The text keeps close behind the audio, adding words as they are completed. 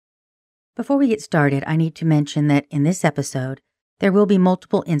Before we get started, I need to mention that in this episode, there will be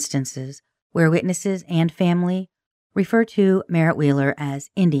multiple instances where witnesses and family refer to Merritt Wheeler as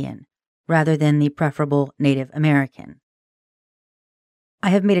Indian rather than the preferable Native American. I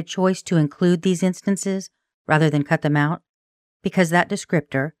have made a choice to include these instances rather than cut them out because that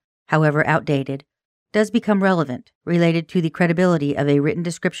descriptor, however outdated, does become relevant related to the credibility of a written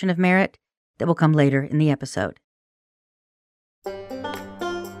description of Merritt that will come later in the episode.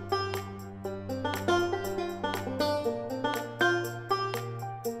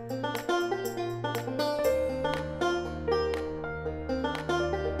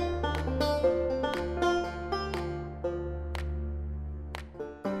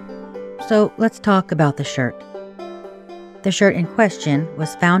 So let's talk about the shirt. The shirt in question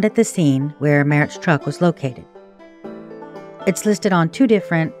was found at the scene where Merritt's truck was located. It's listed on 2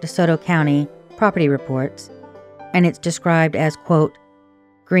 different DeSoto County property reports, and it's described as, quote,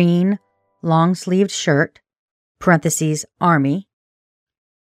 green, long-sleeved shirt, parentheses, Army,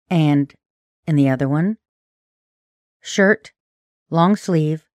 and in the other one, shirt, long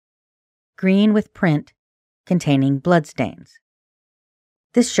sleeve, green with print containing bloodstains.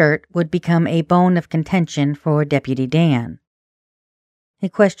 This shirt would become a bone of contention for Deputy Dan. He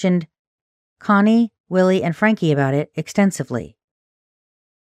questioned Connie, Willie, and Frankie about it extensively.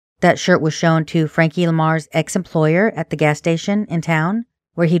 That shirt was shown to Frankie Lamar's ex-employer at the gas station in town,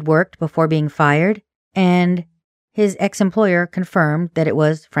 where he'd worked before being fired, and his ex-employer confirmed that it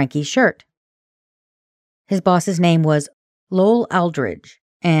was Frankie's shirt. His boss's name was Lowell Aldridge,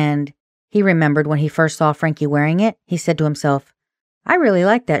 and he remembered when he first saw Frankie wearing it, he said to himself, I really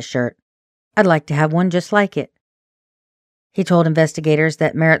like that shirt. I'd like to have one just like it. He told investigators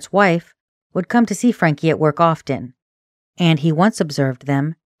that Merritt's wife would come to see Frankie at work often, and he once observed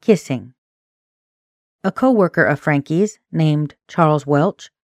them kissing. A co-worker of Frankie's, named Charles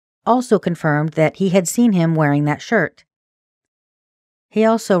Welch, also confirmed that he had seen him wearing that shirt. He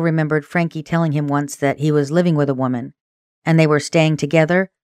also remembered Frankie telling him once that he was living with a woman, and they were staying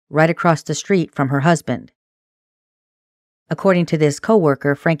together right across the street from her husband. According to this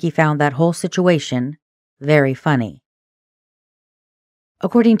co-worker, Frankie found that whole situation very funny.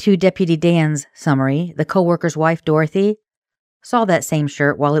 According to Deputy Dan's summary, the co-worker's wife, Dorothy, saw that same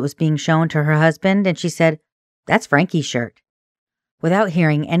shirt while it was being shown to her husband, and she said, "That's Frankie's shirt," without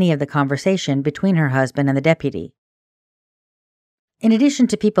hearing any of the conversation between her husband and the deputy. In addition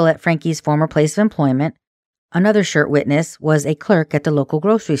to people at Frankie's former place of employment, another shirt witness was a clerk at the local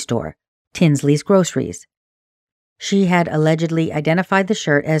grocery store, Tinsley's Groceries. She had allegedly identified the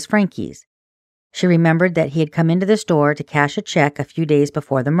shirt as Frankie's. She remembered that he had come into the store to cash a check a few days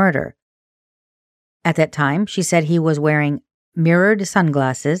before the murder. At that time, she said he was wearing mirrored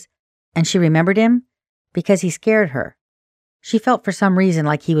sunglasses, and she remembered him because he scared her. She felt for some reason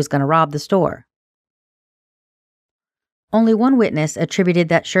like he was going to rob the store. Only one witness attributed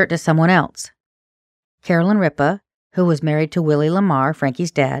that shirt to someone else. Carolyn Ripa, who was married to Willie Lamar, Frankie's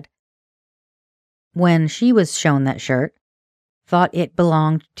dad, when she was shown that shirt, thought it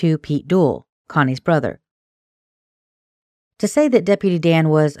belonged to Pete Dool, Connie's brother. To say that Deputy Dan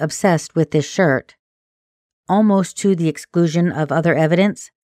was obsessed with this shirt, almost to the exclusion of other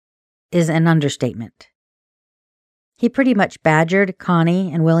evidence, is an understatement. He pretty much badgered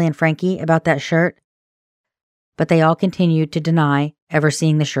Connie and Willie and Frankie about that shirt, but they all continued to deny ever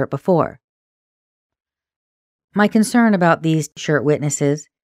seeing the shirt before. My concern about these shirt witnesses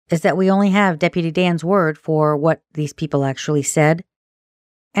is that we only have Deputy Dan's word for what these people actually said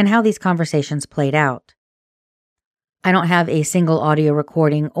and how these conversations played out. I don't have a single audio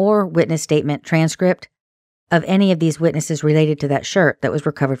recording or witness statement transcript of any of these witnesses related to that shirt that was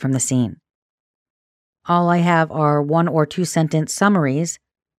recovered from the scene. All I have are 1 or 2 sentence summaries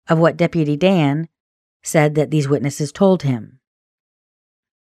of what Deputy Dan said that these witnesses told him.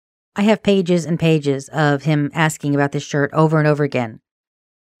 I have pages and pages of him asking about this shirt over and over again,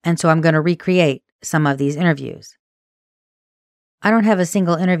 and so I'm going to recreate some of these interviews. I don't have a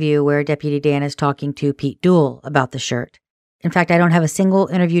single interview where Deputy Dan is talking to Pete Dool about the shirt. In fact, I don't have a single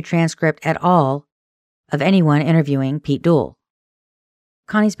interview transcript at all of anyone interviewing Pete Dool.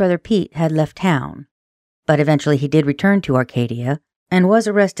 Connie's brother Pete had left town, but eventually he did return to Arcadia and was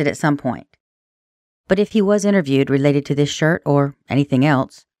arrested at some point. But if he was interviewed related to this shirt or anything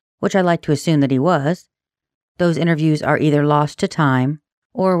else, which I like to assume that he was, those interviews are either lost to time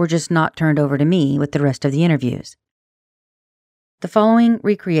or were just not turned over to me with the rest of the interviews. The following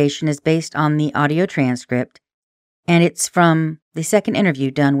recreation is based on the audio transcript, and it's from the second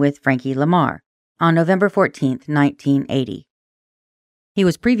interview done with Frankie Lamar on November 14th, 1980. He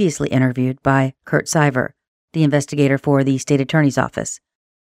was previously interviewed by Kurt Siver, the investigator for the state attorney's office.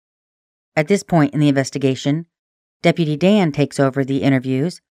 At this point in the investigation, Deputy Dan takes over the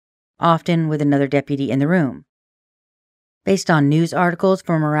interviews, often with another deputy in the room. Based on news articles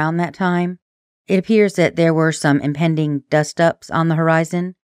from around that time, it appears that there were some impending dust-ups on the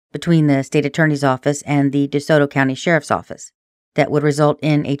horizon between the state attorney's office and the DeSoto County Sheriff's Office that would result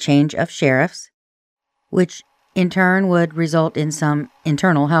in a change of sheriffs, which in turn would result in some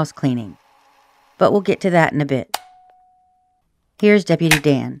internal house cleaning. But we'll get to that in a bit. Here's Deputy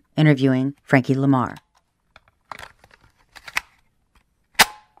Dan interviewing Frankie Lamar.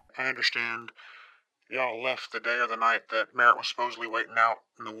 I understand y'all left the day or the night that Merritt was supposedly waiting out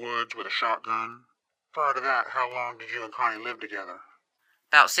in the woods with a shotgun. Prior to that, how long did you and Connie live together?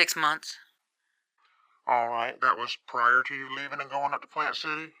 About 6 months. All right, that was prior to you leaving and going up to Plant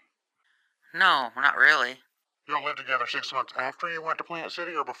City? No, not really. Y'all lived together 6 months after you went to Plant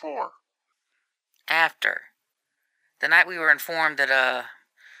City or before? After. The night we were informed that,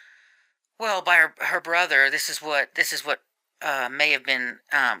 by her brother, this is what may have been,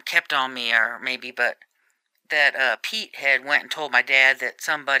 kept on me, or maybe, but that, Pete had went and told my dad that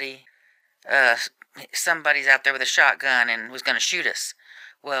somebody's out there with a shotgun and was gonna shoot us.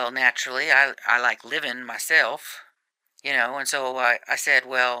 Well, naturally, I like living myself, and so I said,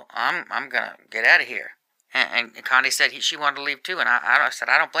 well, I'm gonna get out of here. And Connie said she wanted to leave too, and I said,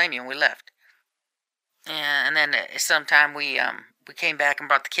 I don't blame you, and we left. And then sometime we came back and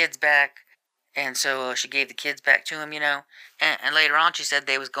brought the kids back, and so she gave the kids back to him, and later on she said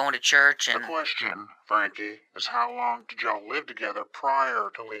they was going to church. And the question, Frankie, is how long did y'all live together prior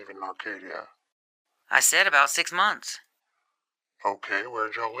to leaving Arcadia? I said about 6 months. Okay,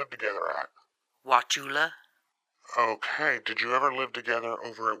 where'd y'all live together at? Wauchula. Okay, did you ever live together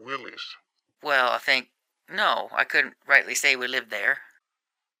over at Willie's? Well, no, I couldn't rightly say we lived there.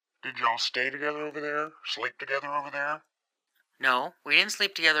 Did y'all stay together over there? Sleep together over there? No, we didn't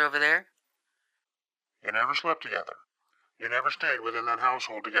sleep together over there. You never slept together? You never stayed within that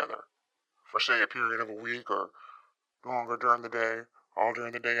household together? For, say, a period of a week or longer during the day, all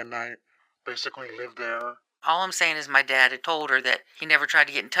during the day and night? Basically lived there? All I'm saying is my dad had told her that he never tried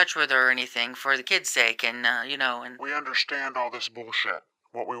to get in touch with her or anything for the kids' sake, and, and... We understand all this bullshit.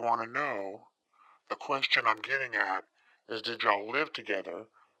 What we want to know, the question I'm getting at, is did y'all live together,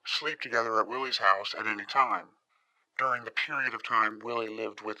 sleep together at Willie's house at any time, during the period of time Willie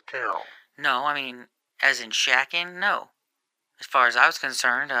lived with Carol? No, as in shacking, no. As far as I was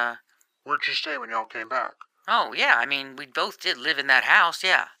concerned, Where'd you stay when y'all came back? Oh, yeah, we both did live in that house,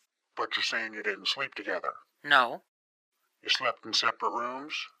 yeah. But you're saying you didn't sleep together? No. You slept in separate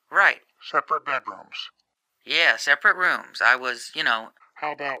rooms? Right. Separate bedrooms? Yeah, separate rooms. I was,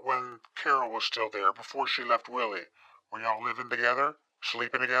 How about when Carol was still there, before she left Willie? Were y'all living together?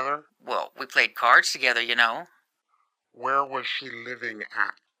 Sleeping together? Well, we played cards together, Where was she living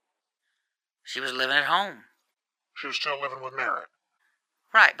at? She was living at home. She was still living with Merritt?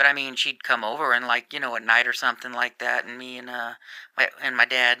 Right, but she'd come over and at night or something like that, and me and my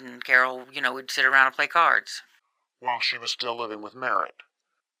dad and Carol, we'd sit around and play cards. While she was still living with Merritt?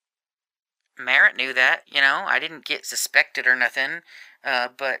 Merritt knew that, I didn't get suspected or nothing,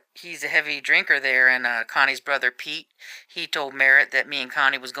 but he's a heavy drinker there, and Connie's brother Pete, he told Merritt that me and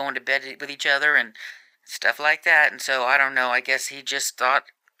Connie was going to bed with each other and stuff like that, and so I don't know, I guess he just thought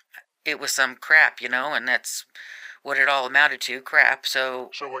it was some crap, and that's what it all amounted to, crap,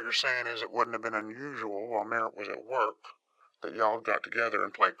 so... So what you're saying is it wouldn't have been unusual while Merritt was at work that y'all got together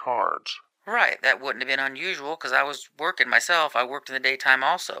and played cards? Right, that wouldn't have been unusual, because I was working myself. I worked in the daytime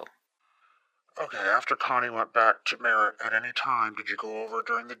also. Okay, after Connie went back to Merritt, at any time did you go over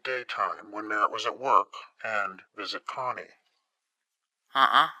during the daytime when Merritt was at work and visit Connie?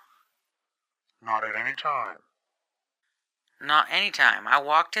 Uh-uh. Not at any time? Not any time. I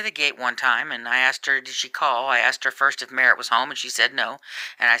walked to the gate one time, and I asked her, did she call? I asked her first if Merritt was home, and she said no.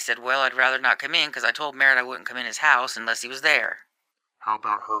 And I said, well, I'd rather not come in, because I told Merritt I wouldn't come in his house unless he was there. How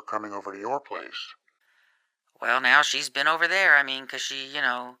about her coming over to your place? Well, now, she's been over there, because she,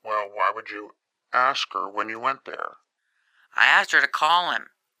 Well, why would you ask her when you went there? I asked her to call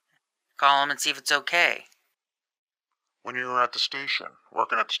him. Call him and see if it's okay. When you were at the station,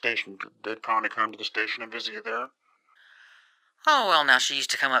 working at the station, did Connie come to the station and visit you there? Oh, well, now, she used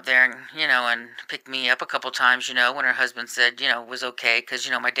to come up there and, and pick me up a couple times, when her husband said, was okay, because,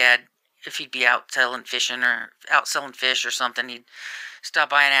 my dad, if he'd be out selling fish or something, he'd stop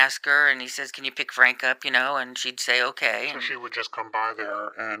by and ask her, and he says, can you pick Frank up, and she'd say, okay. So she would just come by there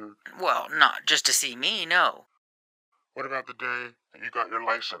and... Well, not just to see me, no. What about the day that you got your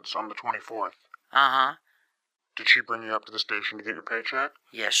license on the 24th? Uh-huh. Did she bring you up to the station to get your paycheck?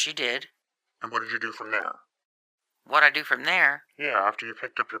 Yes, she did. And what did you do from there? What'd I do from there? Yeah, after you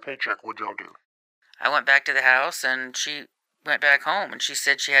picked up your paycheck, what'd y'all do? I went back to the house, and she went back home, and she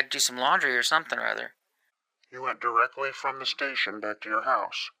said she had to do some laundry or something or other. You went directly from the station back to your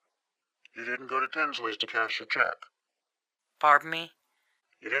house. You didn't go to Tinsley's to cash your check. Pardon me?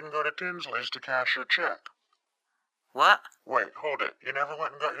 You didn't go to Tinsley's to cash your check. What? Wait, hold it. You never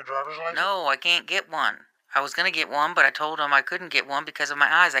went and got your driver's license? No, I can't get one. I was gonna get one, but I told him I couldn't get one because of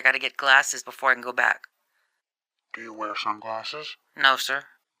my eyes. I gotta get glasses before I can go back. Do you wear sunglasses? No, sir.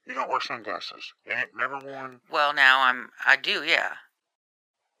 You don't wear sunglasses. You ain't never worn... Well, now I do, yeah.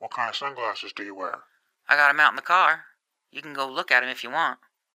 What kind of sunglasses do you wear? I got 'em out in the car. You can go look at 'em if you want.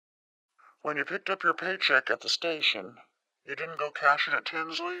 When you picked up your paycheck at the station, you didn't go cash it at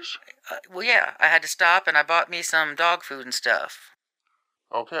Tinsley's? Well, yeah, I had to stop and I bought me some dog food and stuff.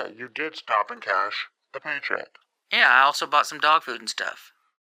 Okay, you did stop and cash the paycheck. Yeah, I also bought some dog food and stuff.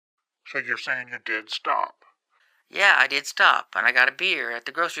 So you're saying you did stop? Yeah, I did stop, and I got a beer at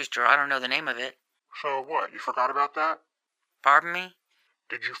the grocery store. I don't know the name of it. So what, you forgot about that? Pardon me?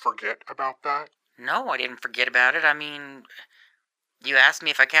 Did you forget about that? No, I didn't forget about it. I mean, you asked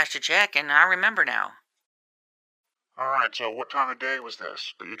me if I cashed a check, and I remember now. Alright, so what time of day was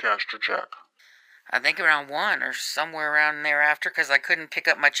this that you cashed your check? I think around 1 or somewhere around thereafter, because I couldn't pick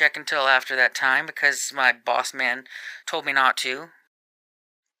up my check until after that time because my boss man told me not to.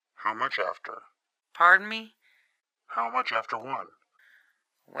 How much after? Pardon me? How much after 1?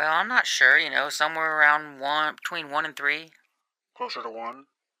 Well, I'm not sure, somewhere around 1, between 1 and 3. Closer to 1?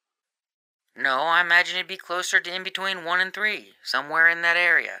 No, I imagine it'd be closer to in between 1 and 3, somewhere in that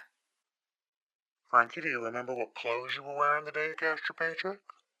area. Frankie, do you remember what clothes you were wearing the day you cashed your paycheck?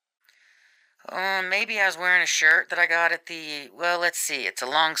 Maybe I was wearing a shirt that I got at well, let's see, it's a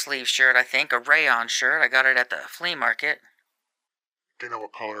long sleeve shirt, I think, a rayon shirt. I got it at the flea market. Do you know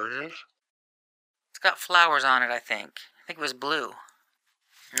what color it is? It's got flowers on it, I think. I think it was blue.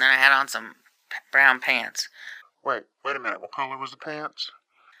 And then I had on some brown pants. Wait a minute, what color was the pants?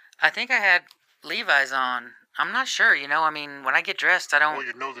 I think I had Levi's on. I'm not sure, when I get dressed, I don't... Well,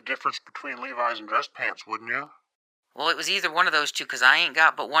 you'd know the difference between Levi's and dress pants, wouldn't you? Well, it was either one of those two, because I ain't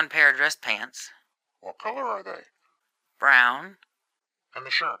got but one pair of dress pants. What color are they? Brown. And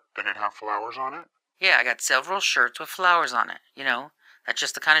the shirt, did it have flowers on it? Yeah, I got several shirts with flowers on it. That's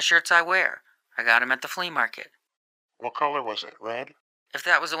just the kind of shirts I wear. I got 'em at the flea market. What color was it, red? If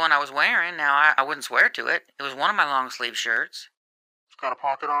that was the one I was wearing, now I wouldn't swear to it. It was one of my long sleeve shirts. It's got a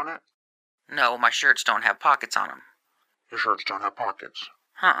pocket on it? No, my shirts don't have pockets on them. Your shirts don't have pockets.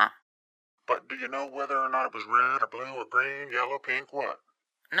 But do you know whether or not it was red or blue or green, yellow, pink, what?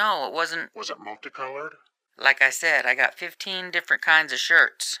 No, it wasn't. Was it multicolored? Like I said, I got 15 different kinds of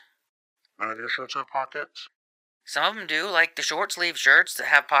shirts. None of your shirts have pockets? Some of them do, like the short sleeve shirts that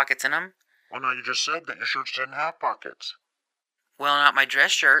have pockets in them. Well, now you just said that your shirts didn't have pockets. Well, not my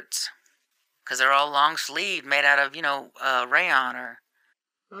dress shirts. Because they're all long sleeved, made out of, rayon or...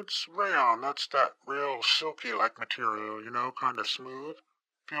 That's rayon. That's that real silky-like material, kind of smooth.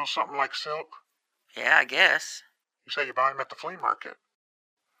 Feels something like silk. Yeah, I guess. You say you buy them at the flea market.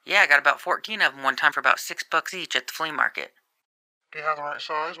 Yeah, I got about 14 of them one time for about $6 each at the flea market. Do you have the right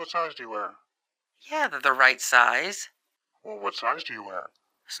size? What size do you wear? Yeah, they're the right size. Well, what size do you wear?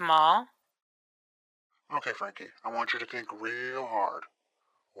 Small. Okay, Frankie, I want you to think real hard.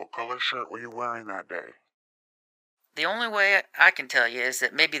 What color shirt were you wearing that day? The only way I can tell you is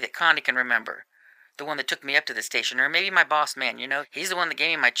that maybe that Connie can remember. The one that took me up to the station, or maybe my boss man, He's the one that gave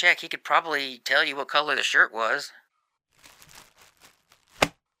me my check. He could probably tell you what color the shirt was.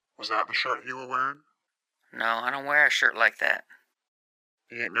 Was that the shirt you were wearing? No, I don't wear a shirt like that.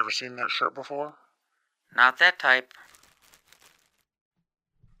 You ain't never seen that shirt before? Not that type.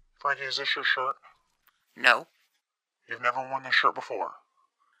 Frankie, is this your shirt? No. You've never worn this shirt before?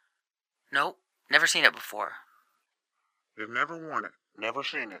 Nope, never seen it before. You've never worn it, never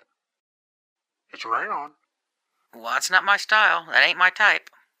seen it. It's rayon. Well, that's not my style. That ain't my type.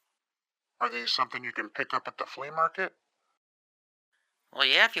 Are these something you can pick up at the flea market? Well,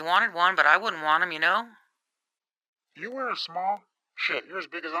 yeah, if you wanted one, but I wouldn't want them, You wear a small? Shit, you're as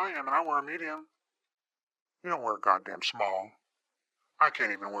big as I am and I wear a medium. You don't wear a goddamn small. I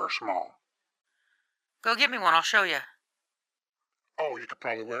can't even wear a small. Go get me one, I'll show you. Oh, you could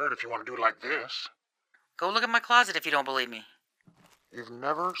probably wear it if you want to do it like this. Go look at my closet if you don't believe me. You've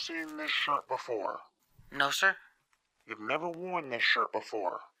never seen this shirt before? No, sir. You've never worn this shirt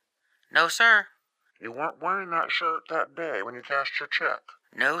before? No, sir. You weren't wearing that shirt that day when you cashed your check?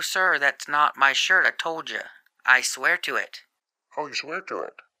 No, sir, that's not my shirt, I told you. I swear to it. Oh, you swear to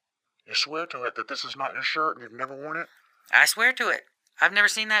it? You swear to it that this is not your shirt and you've never worn it? I swear to it. I've never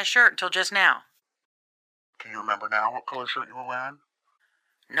seen that shirt until just now. Can you remember now what color shirt you were wearing?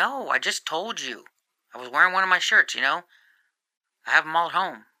 No, I just told you. I was wearing one of my shirts, I have them all at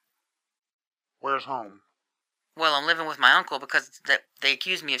home. Where's home? Well, I'm living with my uncle because they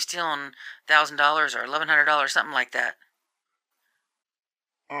accused me of stealing $1,000 or $1,100, something like that.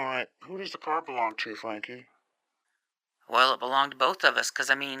 All right, who does the car belong to, Frankie? Well, it belonged to both of us, because,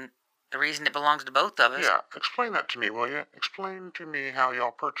 the reason it belongs to both of us. Yeah, explain that to me, will you? Explain to me how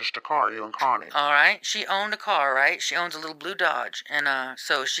y'all purchased a car, you and Connie. All right, she owned a car, right? She owns a little blue Dodge, and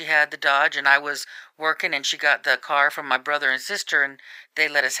so she had the Dodge, and I was working, and she got the car from my brother and sister, and they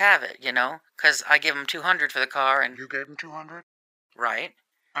let us have it, because I gave them $200 for the car, and You gave him 200? right,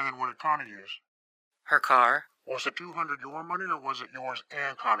 And then what did Connie use? her car. Was the 200 your money or was it yours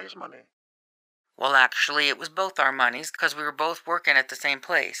and Connie's money? Well, actually, it was both our monies, because we were both working at the same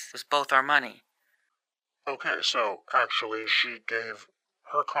place. It was both our money. Okay, so actually she gave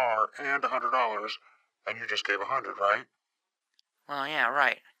her car and $100 and you just gave 100, right? Well, yeah,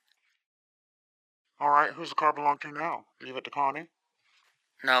 right. All right, who's the car belong to now? Leave it to Connie?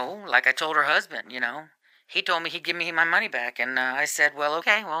 No, like I told her husband, He told me he'd give me my money back, and I said, well,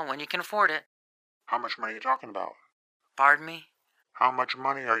 okay, well, when you can afford it. How much money are you talking about? Pardon me? How much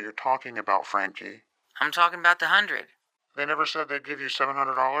money are you talking about, Frankie? I'm talking about the 100. They never said they'd give you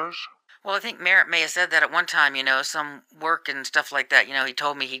 $700? Well, I think Merritt may have said that at one time, some work and stuff like that. He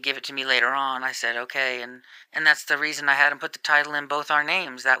told me he'd give it to me later on. I said, okay, and that's the reason I had him put the title in both our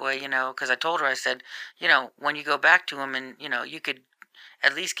names. That way, because I told her, I said, when you go back to him and, you could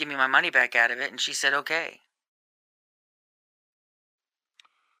at least give me my money back out of it. And she said, okay.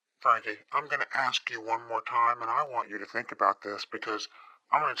 Frankie, I'm going to ask you one more time, and I want you to think about this because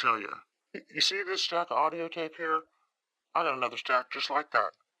I'm going to tell you. You see this stack of audio tape here? I got another stack just like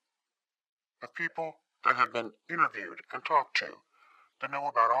that. Of people that have been interviewed and talked to, that know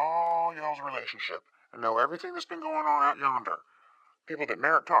about all y'all's relationship, and know everything that's been going on out yonder. People that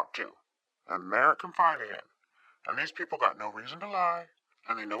Merritt talked to, and Merritt confided in. And these people got no reason to lie,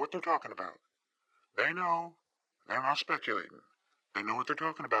 and they know what they're talking about. They know. They're not speculating. They know what they're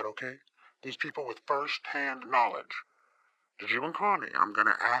talking about, okay? These people with first-hand knowledge. Did you and Connie, I'm going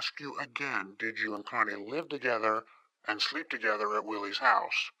to ask you again, did you and Connie live together and sleep together at Willie's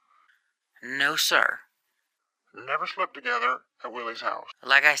house? No, sir. Never slept together at Willie's house.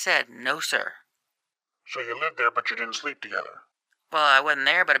 Like I said, no, sir. So you lived there, but you didn't sleep together. Well, I wasn't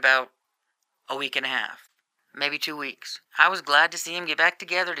there but about a week and a half. Maybe 2 weeks. I was glad to see him get back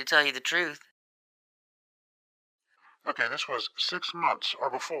together, to tell you the truth. Okay, this was 6 months or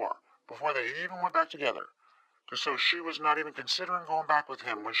before they even went back together. So she was not even considering going back with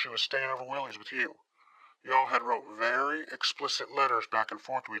him when she was staying over Willie's with you. Y'all had wrote very explicit letters back and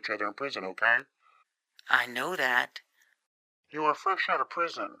forth to each other in prison, okay? I know that. You were fresh out of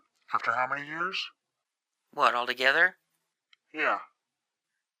prison. After how many years? What, altogether? Yeah.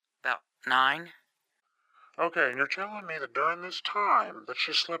 About 9. Okay, and you're telling me that during this time that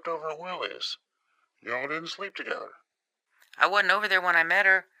she slept over at Willie's, y'all didn't sleep together? I wasn't over there when I met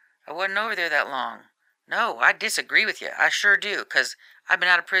her. I wasn't over there that long. No, I disagree with you. I sure do, 'cause I've been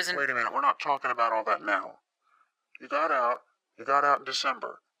out of prison. Wait a minute, we're not talking about all that now. You got out in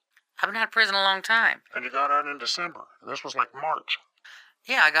December. I've been out of prison a long time. And you got out in December, and this was like March.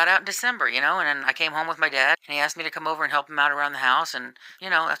 Yeah, I got out in December, and then I came home with my dad, and he asked me to come over and help him out around the house, and,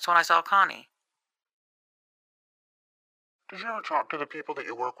 that's when I saw Connie. Did you ever talk to the people that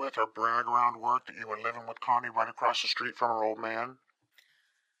you work with or brag around work that you were living with Connie right across the street from her old man?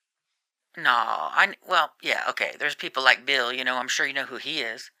 No, well, yeah, okay, there's people like Bill, I'm sure you know who he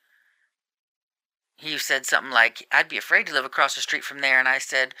is. He said something like, I'd be afraid to live across the street from there, and I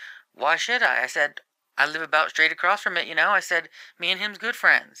said, why should I? I said, I live about straight across from it, I said, me and him's good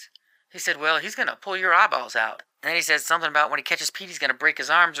friends. He said, well, he's going to pull your eyeballs out. And then he said something about when he catches Pete, he's going to break his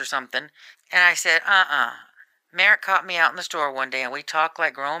arms or something. And I said, Merritt caught me out in the store one day, and we talked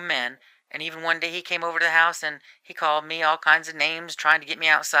like grown men. And even one day he came over to the house, and he called me all kinds of names, trying to get me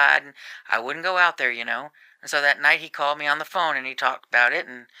outside, and I wouldn't go out there, And so that night he called me on the phone, and he talked about it,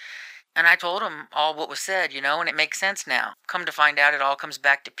 and I told him all what was said, and it makes sense now. Come to find out, it all comes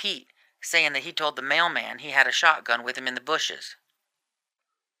back to Pete, saying that he told the mailman he had a shotgun with him in the bushes.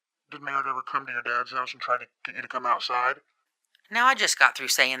 Did Merritt ever come to your dad's house and try to get you to come outside? Now, I just got through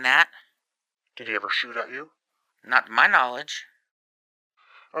saying that. Did he ever shoot at you? Not to my knowledge.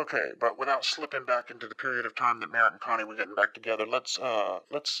 Okay, but without slipping back into the period of time that Merritt and Connie were getting back together, let's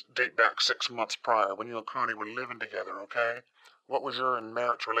date back 6 months prior when you and Connie were living together, okay? What was your and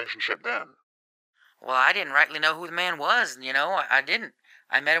Merritt's relationship then? Well, I didn't rightly know who the man was, I didn't.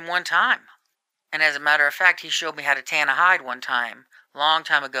 I met him one time. And as a matter of fact, he showed me how to tan a hide one time, long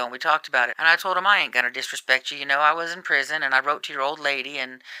time ago, and we talked about it. And I told him I ain't gonna disrespect you. You know, I was in prison, and I wrote to your old lady,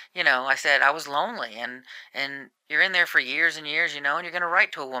 and I said I was lonely, and you're in there for years and years, and you're gonna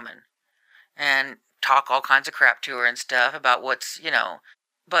write to a woman and talk all kinds of crap to her and stuff about what's.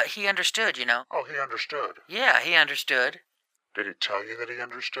 But he understood. Oh, he understood. Yeah, he understood. Did he tell you that he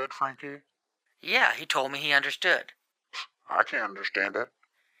understood, Frankie? Yeah, he told me he understood. I can't understand it.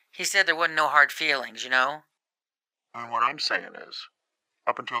 He said there wasn't no hard feelings. And what I'm saying is,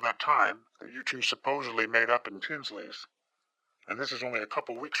 up until that time that you two supposedly made up in Tinsley's, and this is only a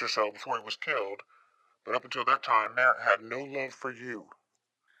couple weeks or so before he was killed, but up until that time, Merritt had no love for you.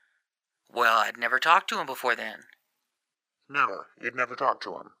 Well, I'd never talked to him before then. Never. You'd never talked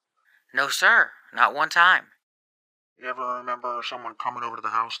to him. No, sir. Not one time. You ever remember someone coming over to the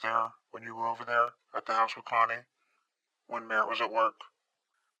house there when you were over there at the house with Connie? When Merritt was at work?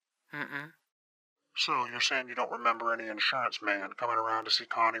 Mm-mm. So you're saying you don't remember any insurance man coming around to see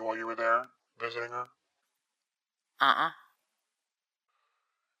Connie while you were there, visiting her? Uh-uh.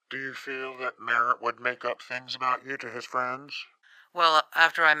 Do you feel that Merritt would make up things about you to his friends? Well,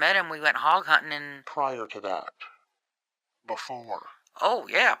 after I met him, we went hog hunting and... Prior to that. Before. Oh,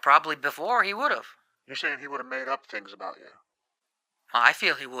 yeah, probably before he would have. You're saying he would have made up things about you? I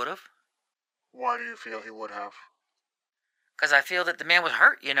feel he would have. Why do you feel he would have? 'Cause I feel that the man was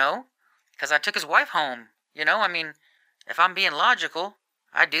hurt. 'Cause I took his wife home. I mean, if I'm being logical,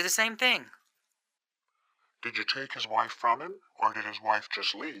 I'd do the same thing. Did you take his wife from him, or did his wife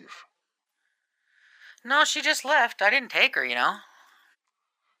just leave? No, she just left. I didn't take her.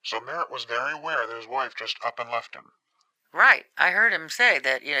 So Merritt was very aware that his wife just up and left him. Right. I heard him say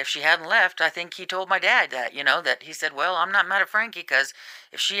that if she hadn't left, I think he told my dad that, that he said, well, I'm not mad at Frankie because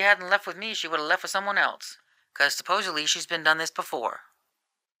if she hadn't left with me, she would have left with someone else. Because supposedly she's been done this before.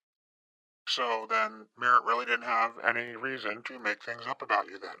 So then Merritt really didn't have any reason to make things up about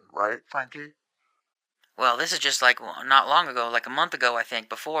you then, right, Frankie? Well, this is just like not long ago, like a month ago, I think,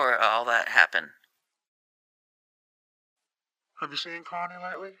 before all that happened. Have you seen Connie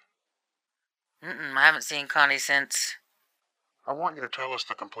lately? Mm-mm, I haven't seen Connie since... I want you to tell us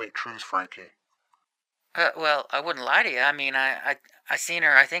the complete truth, Frankie. Well, I wouldn't lie to you. I mean, I seen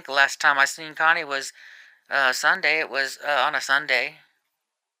her, I think the last time I seen Connie was Sunday. It was on a Sunday.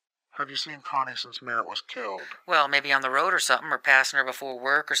 Have you seen Connie since Merritt was killed? Well, maybe on the road or something, or passing her before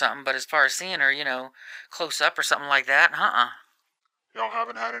work or something, but as far as seeing her, close up or something like that, Y'all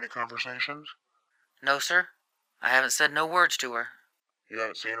haven't had any conversations? No, sir. I haven't said no words to her. You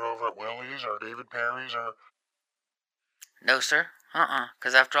haven't seen her over at Willie's or David Perry's or... No, sir.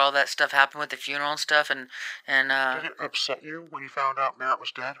 'Cause after all that stuff happened with the funeral and stuff Did it upset you when you found out Merritt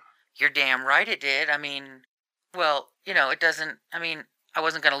was dead? You're damn right it did. I mean, well, it doesn't, I mean, I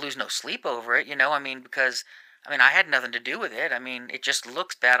wasn't going to lose no sleep over it, I mean, because, I had nothing to do with it. I mean, it just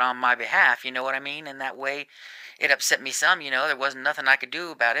looks bad on my behalf, you know what I mean? And that way, it upset me some, there wasn't nothing I could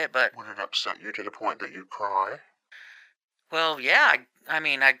do about it, but... Would it upset you to the point that you'd cry? Well, yeah,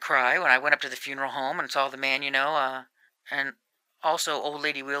 I'd cry when I went up to the funeral home and saw the man, and also old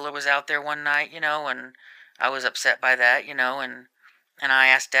lady Wheeler was out there one night, and I was upset by that, and I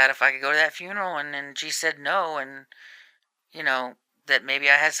asked Dad if I could go to that funeral, and she said no, and, that maybe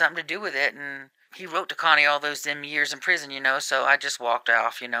I had something to do with it, and he wrote to Connie all them years in prison, so I just walked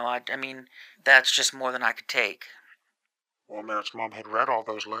off, I mean, that's just more than I could take. Well, Merritt's mom had read all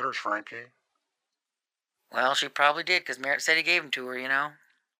those letters, Frankie. Well, she probably did, 'cause Merritt said he gave them to her.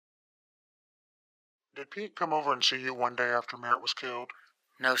 Did Pete come over and see you one day after Merritt was killed?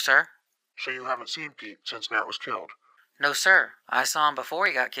 No, sir. So you haven't seen Pete since Merritt was killed? No, sir. I saw him before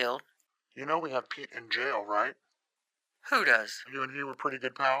he got killed. You know we have Pete in jail, right? Who does? You and he were pretty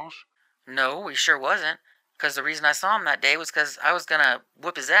good pals? No, we sure wasn't. 'Cause the reason I saw him that day was 'cause I was gonna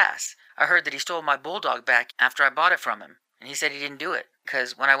whip his ass. I heard that he stole my bulldog back after I bought it from him. And he said he didn't do it.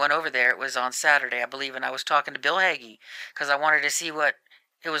 'Cause when I went over there, it was on Saturday, I believe, and I was talking to Bill Hagee. 'Cause I wanted to see what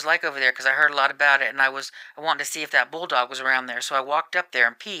it was like over there, 'cause I heard a lot about it, and I wanted to see if that bulldog was around there. So I walked up there,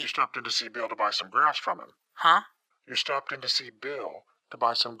 and Pete... You stopped in to see Bill to buy some grass from him. Huh? You stopped in to see Bill to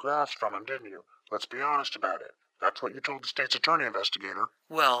buy some grass from him, didn't you? Let's be honest about it. That's what you told the state's attorney investigator.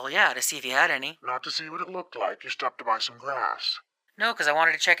 Well, yeah, to see if he had any. Not to see what it looked like. You stopped to buy some grass. No, 'cause I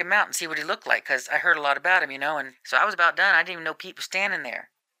wanted to check him out and see what he looked like, 'cause I heard a lot about him, and so I was about done. I didn't even know Pete was standing there.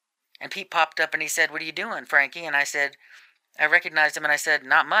 And Pete popped up and he said, "What are you doing, Frankie?" And I said, I recognized him and I said,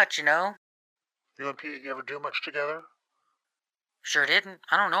 "Not much, You and Pete, you ever do much together? Sure didn't.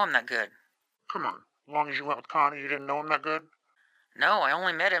 I don't know him that good. Come on. As long as you went with Connie, you didn't know him that good? No, I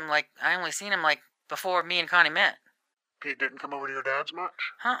only seen him before me and Connie met. Pete didn't come over to your dad's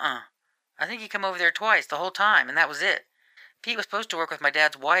much? I think he come over there twice the whole time, and that was it. Pete was supposed to work with my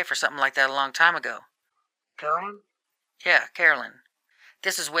dad's wife or something like that a long time ago. Carolyn? Yeah, Carolyn.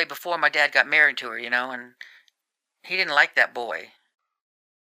 This is way before my dad got married to her, and he didn't like that boy.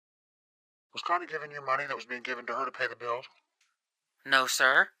 Was Connie giving you money that was being given to her to pay the bills? No,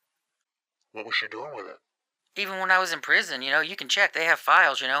 sir. What was she doing with it? Even when I was in prison, you can check. They have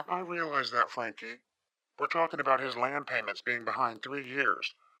files. I realize that, Frankie. We're talking about his land payments being behind 3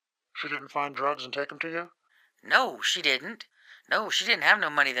 years. She didn't find drugs and take them to you? No, she didn't. No, she didn't have no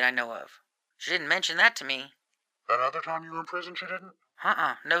money that I know of. She didn't mention that to me. That other time you were in prison, she didn't?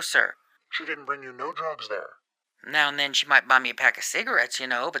 No, sir. She didn't bring you no drugs there. Now and then she might buy me a pack of cigarettes,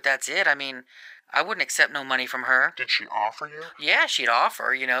 but that's it. I mean, I wouldn't accept no money from her. Did she offer you? Yeah, she'd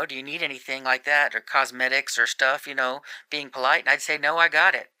offer, do you need anything like that, or cosmetics or stuff, being polite. And I'd say, no, I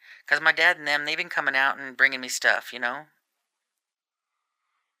got it. Because my dad and them, they've been coming out and bringing me stuff.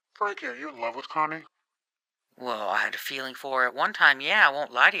 Frankie, are you in love with Connie? Well, I had a feeling for her at one time, yeah, I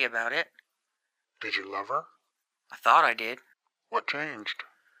won't lie to you about it. Did you love her? I thought I did. What changed?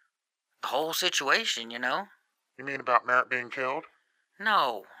 The whole situation. You mean about Merritt being killed?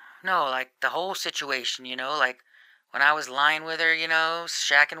 No, like the whole situation, like when I was lying with her,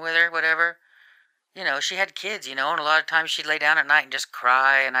 shacking with her, whatever. She had kids, and a lot of times she'd lay down at night and just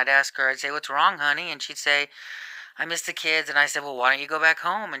cry, and I'd ask her, I'd say, what's wrong, honey? And she'd say, I miss the kids. And I said, well, why don't you go back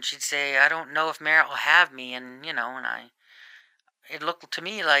home? And she'd say, I don't know if Merritt will have me. And, it looked to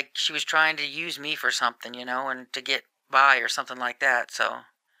me like she was trying to use me for something, and to get by or something like that. So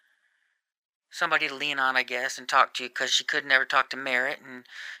somebody to lean on, I guess, and talk to, because she could never talk to Merritt, and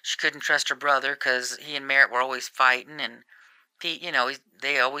she couldn't trust her brother because he and Merritt were always fighting, and Pete,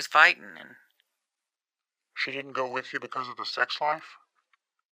 they always fighting. And she didn't go with you because of the sex life?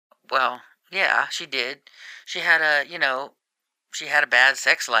 Well, yeah, she did. She had she had a bad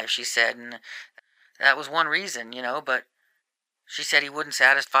sex life, she said, and that was one reason, but she said he wouldn't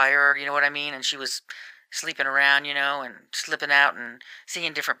satisfy her, you know what I mean? And she was sleeping around, and slipping out and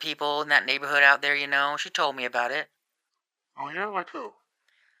seeing different people in that neighborhood out there, She told me about it. Oh, yeah? Like who?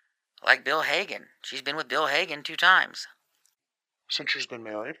 Like Bill Hagen. She's been with Bill Hagen 2 times. Since she's been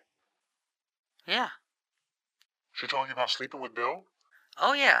married? Yeah. She told you about sleeping with Bill?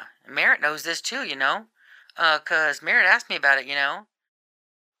 Oh, yeah. Merritt knows this too, 'cause Merritt asked me about it,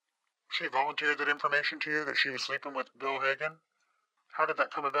 She volunteered that information to you that she was sleeping with Bill Hagen? How did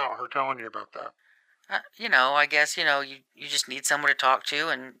that come about, her telling you about that? I guess, you just need someone to talk to,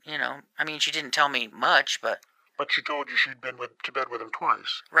 and, I mean, she didn't tell me much, but... But she told you she'd been to bed with him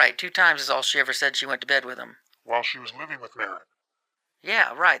twice. Right, 2 times is all she ever said she went to bed with him. While she was living with Merritt.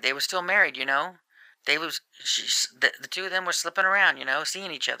 Yeah, right, they were still married, the 2 of them were slipping around,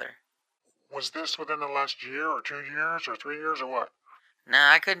 seeing each other. Was this within the last year, or 2 years, or 3 years, or what?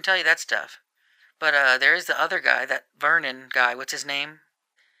 Nah, I couldn't tell you that stuff. But, there is the other guy, that Vernon guy, what's his name?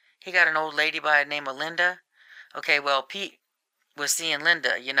 He got an old lady by the name of Linda. Okay, well, Pete was seeing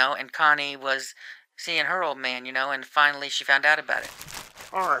Linda, and Connie was seeing her old man, and finally she found out about it.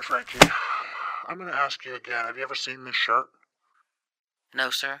 All right, Frankie. I'm going to ask you again. Have you ever seen this shirt? No,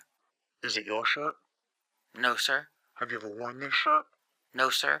 sir. Is it your shirt? No, sir. Have you ever worn this shirt? No,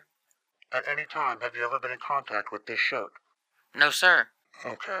 sir. At any time, have you ever been in contact with this shirt? No, sir.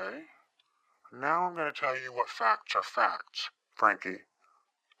 Okay. Now I'm going to tell you what facts are facts, Frankie.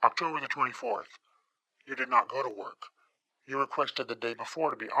 October the 24th. You did not go to work. You requested the day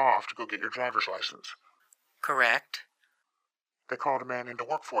before to be off to go get your driver's license. Correct. They called a man in to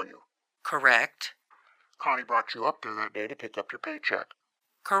work for you. Correct. Connie brought you up there that day to pick up your paycheck.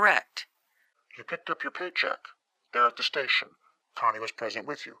 Correct. You picked up your paycheck. There at the station. Connie was present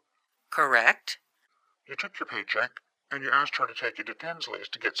with you. Correct. You took your paycheck, and you asked her to take you to Tinsley's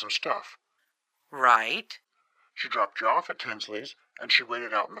to get some stuff. Right. She dropped you off at Tinsley's, and she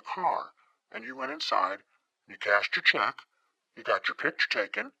waited out in the car, and you went inside, you cashed your check, you got your picture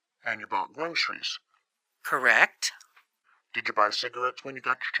taken, and you bought groceries. Correct. Did you buy cigarettes when you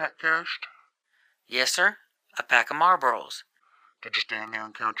got your check cashed? Yes, sir. A pack of Marlboros. Did you stand there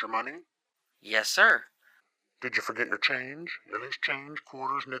and count your money? Yes, sir. Did you forget your change? Your loose change,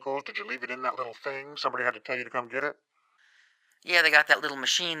 quarters, nickels? Did you leave it in that little thing? Somebody had to tell you to come get it? Yeah, they got that little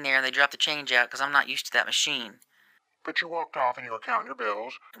machine there, and they dropped the change out because I'm not used to that machine. But you walked off and you were counting your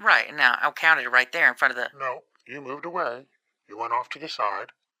bills. Right, and now I counted it right there in front of the... No, you moved away. You went off to the side.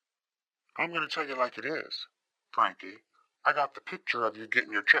 I'm going to tell you like it is, Frankie. I got the picture of you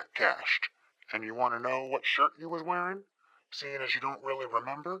getting your check cashed. And you want to know what shirt you was wearing? Seeing as you don't really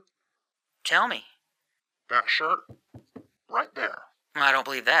remember? Tell me. That shirt? Right there. I don't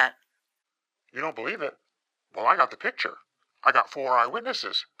believe that. You don't believe it? Well, I got the picture. I got 4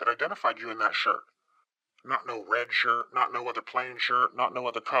 eyewitnesses that identified you in that shirt. Not no red shirt, not no other plain shirt, not no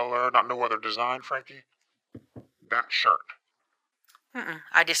other color, not no other design, Frankie. That shirt.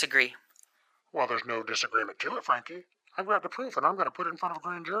 I disagree. Well, there's no disagreement to it, Frankie. I've got the proof, and I'm going to put it in front of a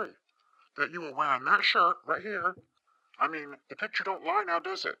grand jury. That you were wearing that shirt right here. I mean, the picture don't lie now,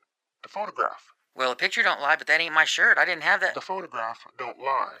 does it? The photograph. Well, the picture don't lie, but that ain't my shirt. I didn't have that. The photograph don't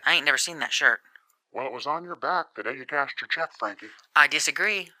lie. I ain't never seen that shirt. Well, it was on your back the day you cashed your check, Frankie. I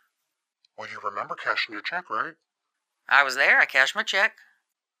disagree. Well, you remember cashing your check, right? I was there. I cashed my check.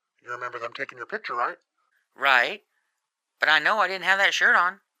 You remember them taking your picture, right? Right. But I know I didn't have that shirt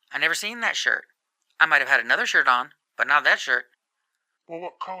on. I never seen that shirt. I might have had another shirt on, but not that shirt. Well,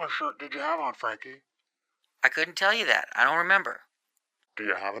 what color shirt did you have on, Frankie? I couldn't tell you that. I don't remember. Do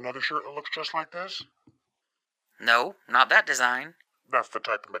you have another shirt that looks just like this? No, not that design. That's the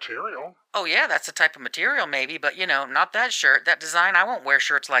type of material. Oh, yeah, that's the type of material maybe, but not that shirt, that design. I won't wear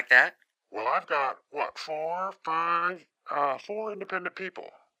shirts like that. Well, I've got, what, four independent people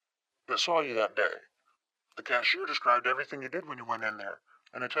that saw you that day. The cashier described everything you did when you went in there.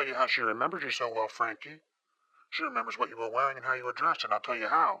 And I tell you how she remembers you so well, Frankie. She remembers what you were wearing and how you were dressed, and I'll tell you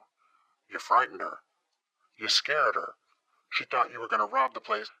how. You frightened her. You scared her. She thought you were going to rob the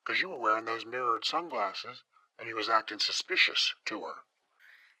place because you were wearing those mirrored sunglasses, and you was acting suspicious to her.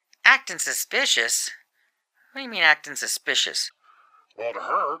 Acting suspicious? What do you mean acting suspicious? Well, to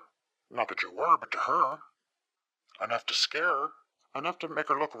her, not that you were, but to her, enough to scare her, enough to make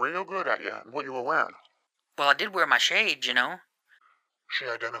her look real good at you and what you were wearing. Well, I did wear my shades, She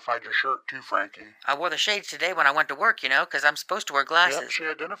identified your shirt too, Frankie. I wore the shades today when I went to work, because I'm supposed to wear glasses. Yep, she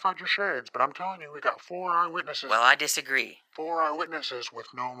identified your shades, but I'm telling you, we got 4 eyewitnesses. Well, I disagree. 4 eyewitnesses with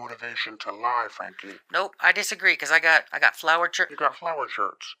no motivation to lie, Frankie. Nope, I disagree, because I got flowered shirts. You got flowered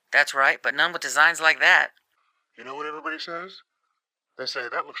shirts. That's right, but none with designs like that. You know what everybody says? They say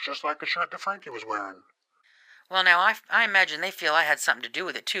that looks just like the shirt that Frankie was wearing. Well, now, I imagine they feel I had something to do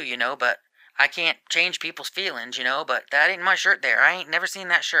with it too, but I can't change people's feelings, but that ain't my shirt there. I ain't never seen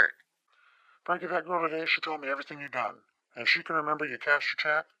that shirt. Frankie, that girl today, she told me everything you done. And she can remember you cashed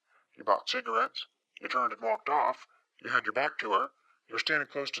your check, you bought cigarettes, you turned and walked off, you had your back to her, you were standing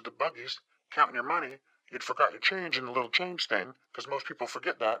close to the buggies, counting your money, you'd forgot your change in the little change thing, because most people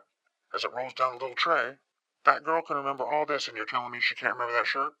forget that, as it rolls down a little tray. That girl can remember all this, and you're telling me she can't remember that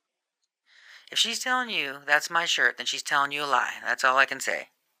shirt? If she's telling you that's my shirt, then she's telling you a lie. That's all I can say.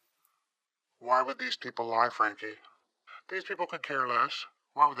 Why would these people lie, Frankie? These people could care less.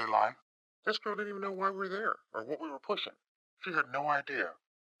 Why would they lie? This girl didn't even know why we were there, or what we were pushing. She had no idea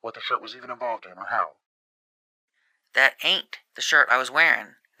what the shirt was even involved in, or how. That ain't the shirt I was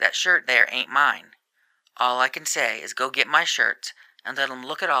wearing. That shirt there ain't mine. All I can say is go get my shirts and let them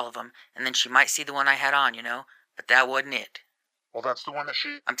look at all of them, and then she might see the one I had on, but that wasn't it. Well, that's the one that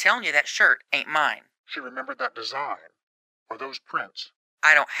I'm telling you, that shirt ain't mine. she remembered that design, or those prints.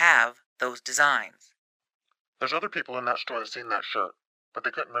 I don't have those designs. There's other people in that store that seen that shirt, but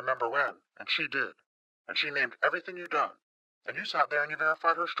they couldn't remember when, and she did. And she named everything you done. And you sat there and you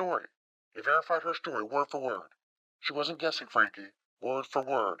verified her story. You verified her story word for word. She wasn't guessing, Frankie. Word for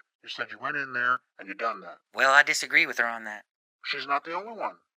word. You said you went in there and you done that. Well, I disagree with her on that. She's not the only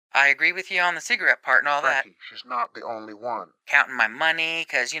one. I agree with you on the cigarette part and all Frankie, that. she's not the only one. Counting my money,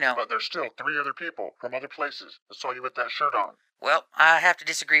 'cause, But there's still 3 other people from other places that saw you with that shirt on. Well, I have to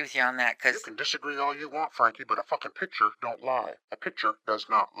disagree with you on that, 'cause... You can disagree all you want, Frankie, but a fucking picture don't lie. A picture does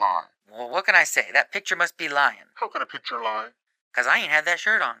not lie. Well, what can I say? That picture must be lying. How can a picture lie? 'Cause I ain't had that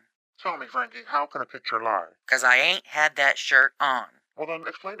shirt on. Tell me, Frankie, how can a picture lie? 'Cause I ain't had that shirt on. Well, then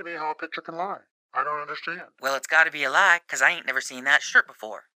explain to me how a picture can lie. I don't understand. Well, it's gotta be a lie, 'cause I ain't never seen that shirt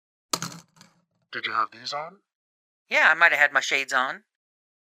before. Did you have these on? Yeah, I might have had my shades on.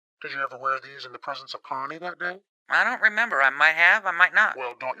 Did you ever wear these in the presence of Connie that day? I don't remember. I might have, I might not.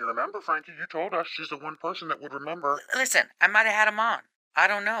 Well, don't you remember, Frankie? You told us she's the one person that would remember. Listen, I might have had them on. I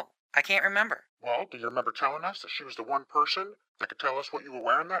don't know. I can't remember. Well, do you remember telling us that she was the one person that could tell us what you were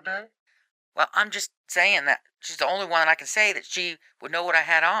wearing that day? Well, I'm just saying that she's the only one I can say that she would know what I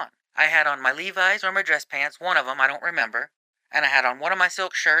had on. I had on my Levi's or my dress pants, one of them, I don't remember. And I had on one of my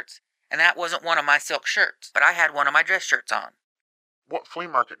silk shirts, and that wasn't one of my silk shirts, but I had one of my dress shirts on. What flea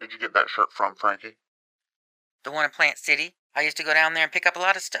market did you get that shirt from, Frankie? The one in Plant City. I used to go down there and pick up a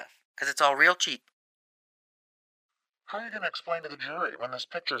lot of stuff, 'cause it's all real cheap. How are you going to explain to the jury when this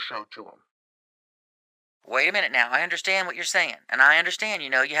picture showed to them? Wait a minute now. I understand what you're saying, and I understand,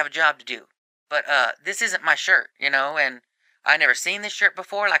 you have a job to do. But, this isn't my shirt, and I never seen this shirt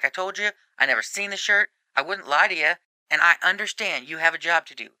before, like I told you. I never seen the shirt. I wouldn't lie to you, and I understand you have a job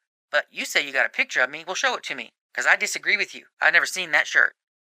to do. But you say you got a picture of me. Well, show it to me, 'cause I disagree with you. I never seen that shirt.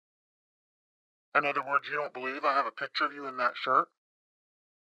 In other words, you don't believe I have a picture of you in that shirt?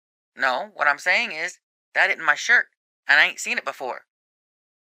 No, what I'm saying is, that isn't my shirt, and I ain't seen it before.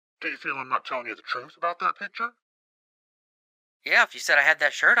 Do you feel I'm not telling you the truth about that picture? Yeah, if you said I had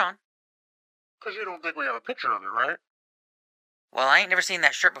that shirt on. 'Cause you don't think we have a picture of it, right? Well, I ain't never seen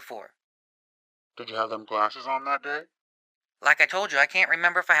that shirt before. Did you have them glasses on that day? Like I told you, I can't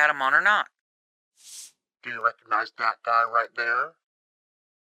remember if I had 'em on or not. Do you recognize that guy right there?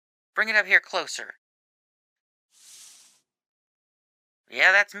 Bring it up here closer.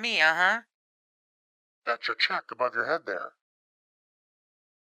 Yeah, that's me, uh-huh. That's your check above your head there.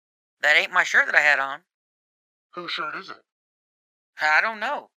 That ain't my shirt that I had on. Whose shirt is it? I don't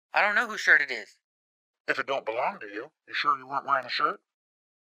know. I don't know whose shirt it is. If it don't belong to you, you sure you weren't wearing a shirt?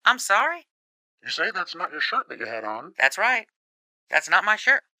 I'm sorry? You say that's not your shirt that you had on. That's right. That's not my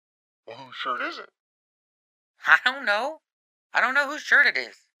shirt. Well, whose shirt is it? I don't know. I don't know whose shirt it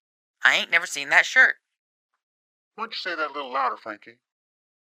is. I ain't never seen that shirt. Why don't you say that a little louder, Frankie?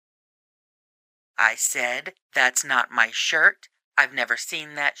 I said, that's not my shirt. I've never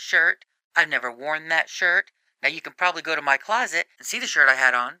seen that shirt. I've never worn that shirt. Now you can probably go to my closet and see the shirt I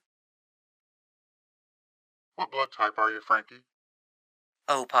had on. What blood type are you, Frankie?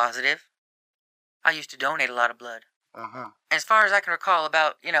 O positive. I used to donate a lot of blood. Uh-huh. As far as I can recall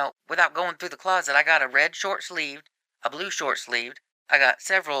about, without going through the closet, I got a red short-sleeved, a blue short-sleeved. I got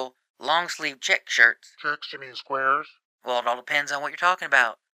several long-sleeved check shirts. Checks, you mean squares? Well, it all depends on what you're talking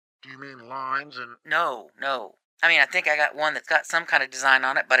about. Do you mean lines and... No. I mean, I think I got one that's got some kind of design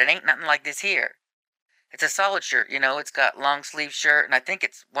on it, but it ain't nothing like this here. It's a solid shirt, it's got long sleeve shirt, and I think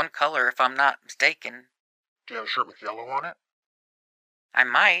it's one color if I'm not mistaken. Do you have a shirt with yellow on it? I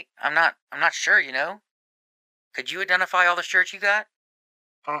might. I'm not sure, Could you identify all the shirts you got?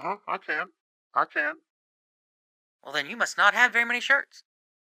 Uh-huh, I can. I can. Well, then you must not have very many shirts.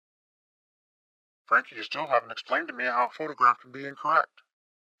 Frankie, you still haven't explained to me how a photograph can be incorrect.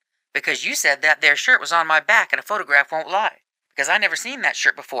 Because you said that there shirt was on my back and a photograph won't lie. Because I never seen that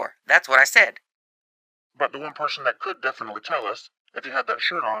shirt before. That's what I said. But the one person that could definitely tell us if you had that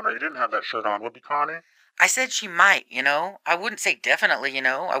shirt on or you didn't have that shirt on would be Connie. I said she might, I wouldn't say definitely,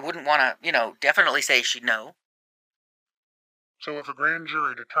 I wouldn't want to, definitely say she'd know. So if a grand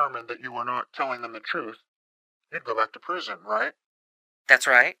jury determined that you were not telling them the truth, you'd go back to prison, right? That's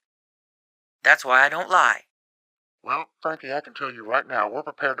right. That's why I don't lie. Well, Frankie, I can tell you right now, we're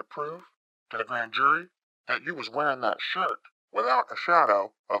prepared to prove to the grand jury that you was wearing that shirt without a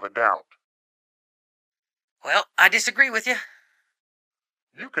shadow of a doubt. Well, I disagree with you.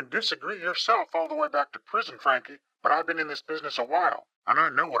 You can disagree yourself all the way back to prison, Frankie, but I've been in this business a while, and I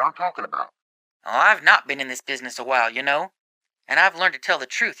know what I'm talking about. Oh, I've not been in this business a while, And I've learned to tell the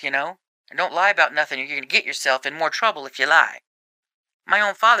truth, And don't lie about nothing or you're going to get yourself in more trouble if you lie. My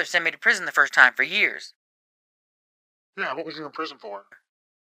own father sent me to prison the first time for years. Yeah, what was you in prison for?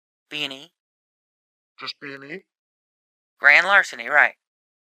 B&E. Just B&E? Grand larceny, right.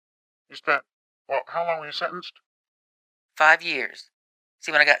 You spent, well, how long were you sentenced? 5 years.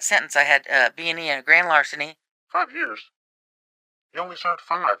 See, when I got sentenced, I had B&E and a grand larceny. 5 years? You only served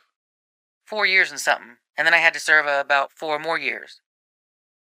 5. 4 years and something. And then I had to serve about 4 more years.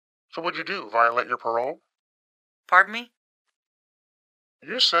 So what'd you do, violate your parole? Pardon me?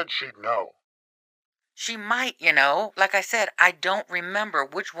 You said she'd know. She might, Like I said, I don't remember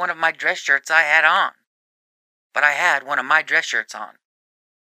which one of my dress shirts I had on. But I had one of my dress shirts on.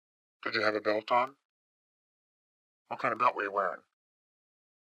 Did you have a belt on? What kind of belt were you wearing?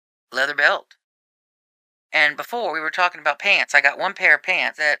 Leather belt. And before we were talking about pants, I got one pair of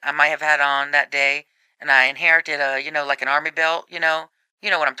pants that I might have had on that day, and I inherited like an army belt, You know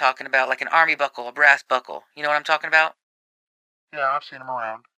what I'm talking about, like an army buckle, a brass buckle. You know what I'm talking about? Yeah, I've seen them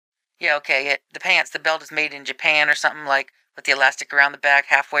around. Yeah, okay. The belt is made in Japan or something, like with the elastic around the back,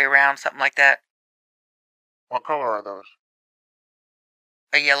 halfway around, something like that. What color are those?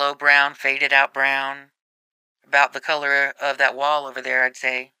 A yellow brown, faded out brown. About the color of that wall over there, I'd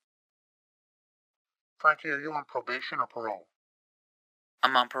say. Frankie, are you on probation or parole?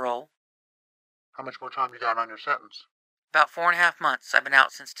 I'm on parole. How much more time you got on your sentence? About 4.5 months. I've been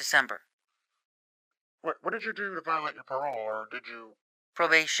out since December. What did you do to violate your parole, or did you...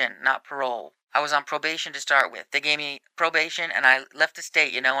 Probation, not parole. I was on probation to start with. They gave me probation, and I left the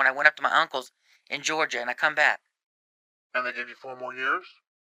state, and I went up to my uncle's in Georgia, and I come back. And they gave you 4 more years?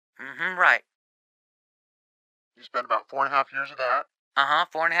 Mm-hmm, right. You spent about 4.5 years of that?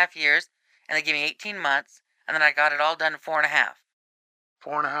 4.5 years, and they gave me 18 months, and then I got it all done in 4.5.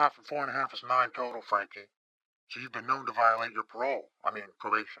 4.5 and 4.5 is 9 total, Frankie. So you've been known to violate your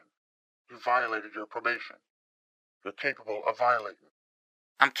probation. You violated your probation. You're capable of violating.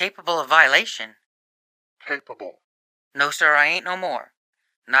 I'm capable of violation. Capable. No, sir, I ain't no more.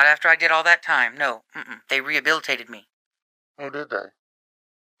 Not after I did all that time, no. They rehabilitated me. Oh, did they?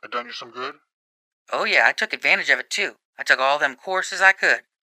 It done you some good? Oh, yeah, I took advantage of it, too. I took all them courses I could.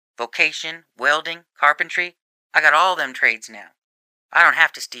 Vocation, welding, carpentry. I got all them trades now. I don't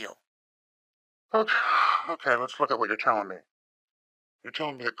have to steal. Okay, okay, let's look at what you're telling me. You're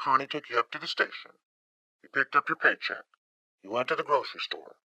telling me that Connie took you up to the station. You picked up your paycheck. You went to the grocery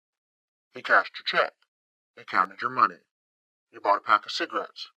store. He cashed your check. He counted your money. You bought a pack of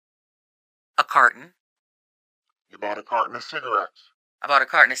cigarettes. A carton. You bought a carton of cigarettes. I bought a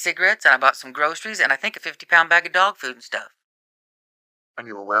carton of cigarettes, and I bought some groceries, and I think a 50-pound bag of dog food and stuff. And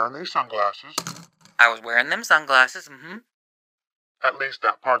you were wearing these sunglasses. I was wearing them sunglasses, At least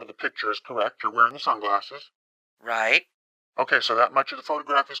that part of the picture is correct. You're wearing the sunglasses. Right. Okay, so that much of the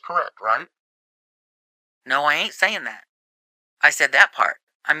photograph is correct, right? No, I ain't saying that. I said that part.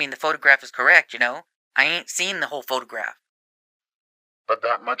 I mean, the photograph is correct, you know. I ain't seen the whole photograph. But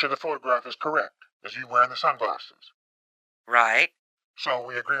that much of the photograph is correct. Is you wearing the sunglasses? Right. So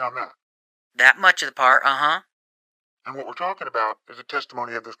we agree on that. That much of the part, And what we're talking about is the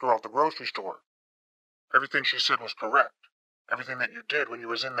testimony of this girl at the grocery store. Everything she said was correct. Everything that you did when you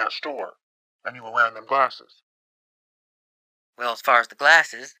was in that store. And you were wearing them glasses. Well, as far as the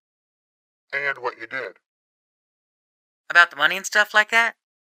glasses. And what you did. About the money and stuff like that?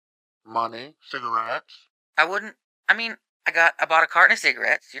 Money, cigarettes. I bought a carton of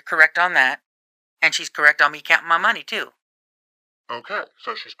cigarettes. You're correct on that. And she's correct on me counting my money, too. Okay,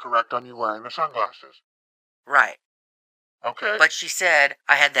 so she's correct on you wearing the sunglasses. Right. Okay. But she said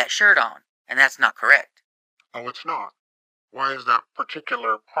I had that shirt on, and that's not correct. Oh, it's not. Why is that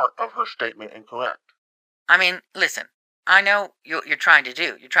particular part of her statement incorrect? I mean, listen, I know you're trying to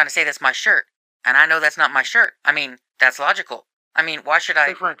do. You're trying to say that's my shirt, and I know that's not my shirt. I mean, that's logical. I mean, why should I...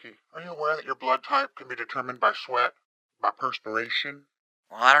 Hey, Frankie, are you aware that your blood type can be determined by sweat, by perspiration?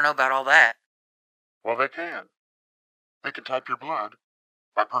 Well, I don't know about all that. Well, they can. They can type your blood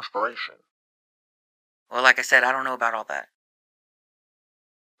by perspiration. Well, like I said, I don't know about all that.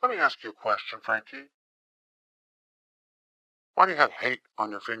 Let me ask you a question, Frankie. Why do you have hate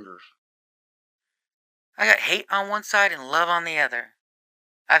on your fingers? I got hate on one side and love on the other.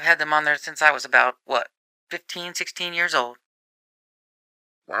 I've had them on there since I was about, 15, 16 years old.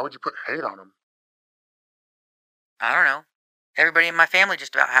 Why would you put hate on them? I don't know. Everybody in my family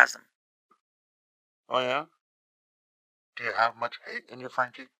just about has them. Oh, yeah? Do you have much hate in your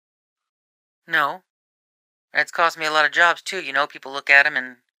Frankie? No. And it's cost me a lot of jobs, too. You know, people look at them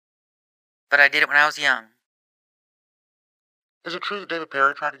and... But I did it when I was young. Is it true that David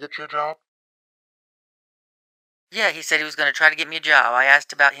Perry tried to get you a job? Yeah, he said he was going to try to get me a job. I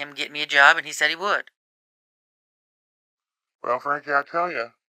asked about him getting me a job, and he said he would. Well, Frankie, I tell you,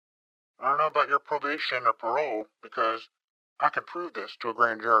 I don't know about your probation or parole, because I can prove this to a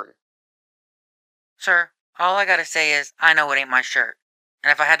grand jury. Sir, all I gotta say is, I know it ain't my shirt.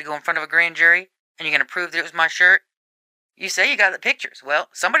 And if I had to go in front of a grand jury, and you're gonna prove that it was my shirt, you say you got the pictures. Well,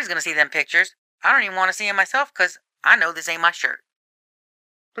 somebody's gonna see them pictures. I don't even want to see them myself, because I know this ain't my shirt.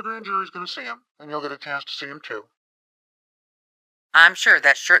 The grand jury's going to see him, and you'll get a chance to see him too. I'm sure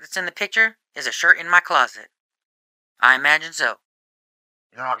that shirt that's in the picture is a shirt in my closet. I imagine so.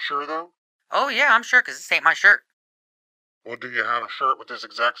 You're not sure, though? Oh, yeah, I'm sure, because this ain't my shirt. Well, do you have a shirt with this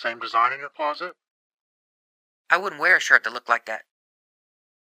exact same design in your closet? I wouldn't wear a shirt that looked like that.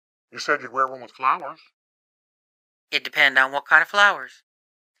 You said you'd wear one with flowers. It depends on what kind of flowers.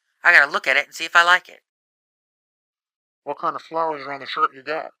 I gotta look at it and see if I like it. What kind of flowers are on the shirt you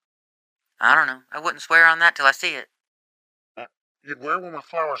got? I don't know. I wouldn't swear on that till I see it. You'd wear one with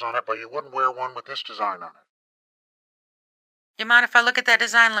flowers on it, but you wouldn't wear one with this design on it. You mind if I look at that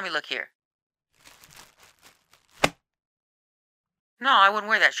design? Let me look here. No, I wouldn't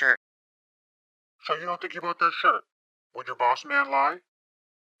wear that shirt. So you don't think you bought that shirt? Would your boss man lie?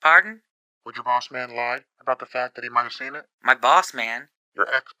 Pardon? Would your boss man lie about the fact that he might have seen it? My boss man? Your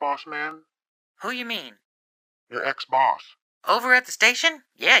ex-boss man? Who you mean? Your ex-boss. Over at the station?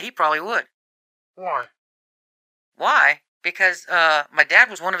 Yeah, he probably would. Why? Why? Because, my dad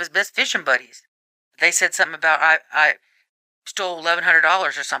was one of his best fishing buddies. They said something about I stole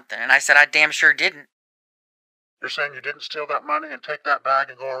 $1,100 or something, and I said I damn sure didn't. You're saying you didn't steal that money and take that bag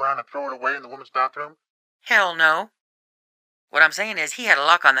and go around and throw it away in the woman's bathroom? Hell no. What I'm saying is he had a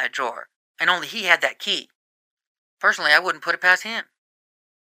lock on that drawer, and only he had that key. Personally, I wouldn't put it past him.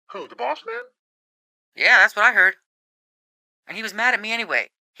 Who, the boss man? Yeah, that's what I heard. And he was mad at me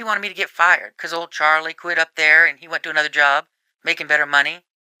anyway. He wanted me to get fired, 'cause old Charlie quit up there and he went to another job, making better money,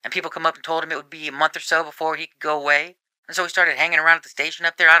 and people come up and told him it would be a month or so before he could go away, And so we started hanging around at the station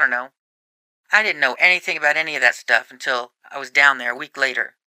up there. I don't know. I didn't know anything about any of that stuff until I was down there a week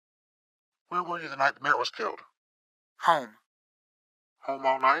later. Where were you the night the mayor was killed? Home. Home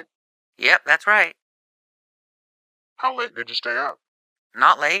all night? Yep, that's right. How late did you stay up?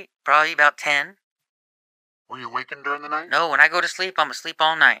 Not late. Probably about 10. Were you wakened during the night? No, when I go to sleep, I'm asleep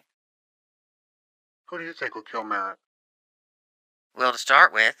all night. Who do you think would kill Merritt? Well, to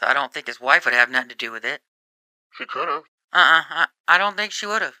start with, I don't think his wife would have nothing to do with it. She could have. I don't think she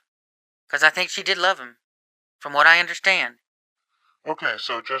would have. 'Cause I think she did love him, from what I understand. Okay,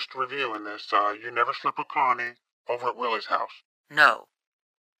 so just reviewing this, you never slept with Connie over at Willie's house. No.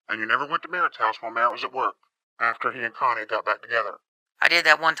 And you never went to Merritt's house while Merritt was at work, after he and Connie got back together. I did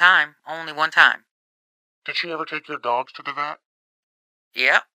that one time. Only one time. Did she ever take your dogs to the vet?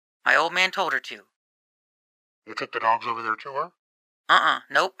 Yep. My old man told her to. You took the dogs over there to her?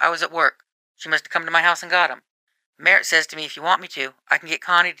 Nope, I was at work. She must have come to my house and got 'em. Merritt says to me, if you want me to, I can get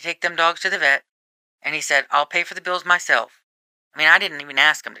Connie to take them dogs to the vet. And he said, I'll pay for the bills myself. I mean, I didn't even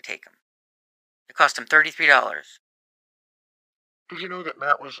ask him to take them. It cost him $33. Did you know that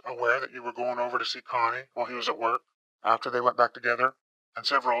Merritt was aware that you were going over to see Connie while he was at work, after they went back together? And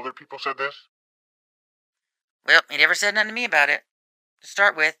several other people said this? Well, he never said nothing to me about it. To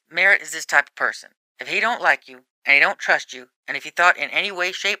start with, Merritt is this type of person. If he don't like you, and he don't trust you, and if he thought in any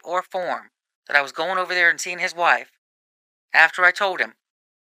way, shape, or form that I was going over there and seeing his wife, after I told him,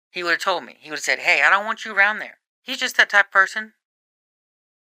 he would have told me. He would have said, hey, I don't want you around there. He's just that type of person.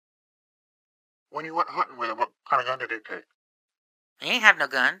 When you went hunting with him, what kind of gun did he take? He ain't have no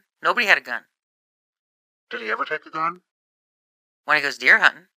gun. Nobody had a gun. Did he ever take a gun? When he goes deer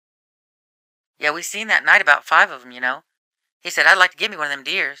hunting. Yeah, we seen that night about 5 of them, you know. He said, I'd like to give me one of them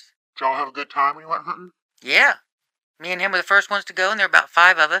deers. Did y'all have a good time when you went hunting? Yeah. Me and him were the first ones to go, and there were about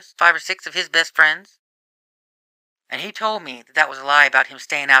 5 of us, 5 or 6 of his best friends. And he told me that was a lie about him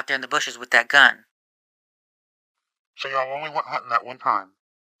staying out there in the bushes with that gun. So y'all only went hunting that one time?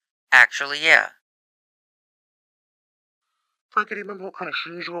 Actually, yeah. Frankie, do you remember what kind of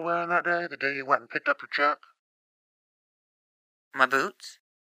shoes you were wearing that day, the day you went and picked up your check? My boots?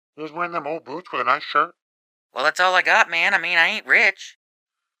 You was wearing them old boots with a nice shirt? Well, that's all I got, man. I mean, I ain't rich.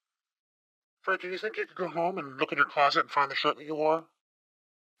 Frankie, do you think you could go home and look in your closet and find the shirt that you wore?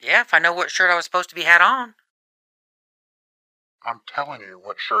 Yeah, if I know what shirt I was supposed to be had on. I'm telling you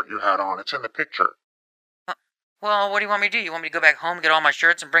what shirt you had on. It's in the picture. Well, what do you want me to do? You want me to go back home, get all my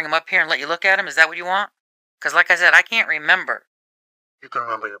shirts, and bring them up here and let you look at them? Is that what you want? 'Cause like I said, I can't remember. You can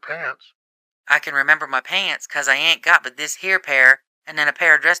remember your pants. I can remember my pants 'cause I ain't got but this here pair and then a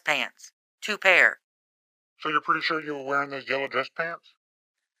pair of dress pants. 2 pair. So you're pretty sure you were wearing those yellow dress pants?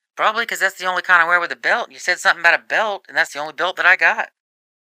 Probably 'cause that's the only kind I wear with a belt. You said something about a belt, and that's the only belt that I got.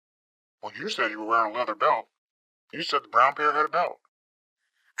 Well, you said you were wearing a leather belt. You said the brown pair had a belt.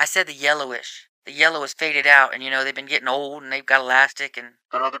 I said the yellowish. The yellow is faded out, and you know, they've been getting old, and they've got elastic, and...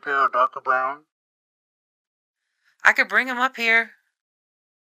 That other pair are darker brown? I could bring them up here.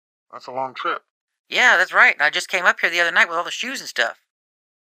 That's a long trip. Yeah, that's right. I just came up here the other night with all the shoes and stuff.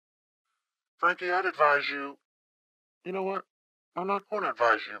 Frankie, I'd advise you... You know what? I'm not going to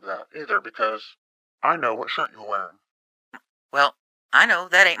advise you of that either, because I know what shirt you're wearing. Well, I know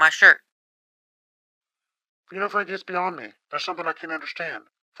that ain't my shirt. You know, Frankie, it's beyond me. There's something I can't understand.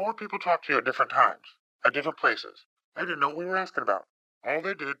 4 people talked to you at different times, at different places. They didn't know what we were asking about. All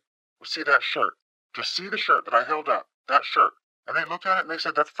they did was see that shirt. Just see the shirt that I held up. That shirt. And they looked at it and they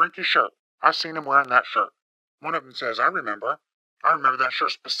said, that's Frankie's shirt. I seen him wearing that shirt. One of them says, I remember. I remember that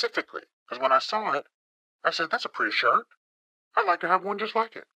shirt specifically. Because when I saw it, I said, that's a pretty shirt. I'd like to have one just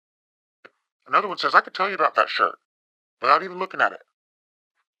like it. Another one says, I could tell you about that shirt without even looking at it.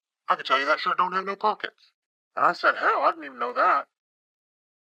 I could tell you that shirt don't have no pockets. And I said, hell, I didn't even know that.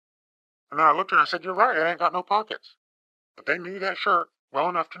 And then I looked at it and I said, you're right, it ain't got no pockets. But they knew that shirt well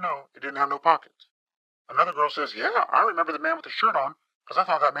enough to know it didn't have no pockets. Another girl says, yeah, I remember the man with the shirt on, because I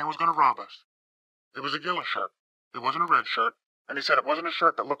thought that man was going to rob us. It was a yellow shirt. It wasn't a red shirt. And he said it wasn't a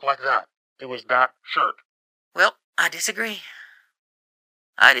shirt that looked like that. It was that shirt. Well, I disagree.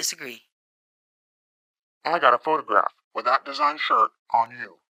 I disagree. I got a photograph with that design shirt on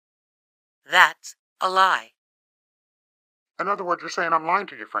you. That's a lie. In other words, you're saying I'm lying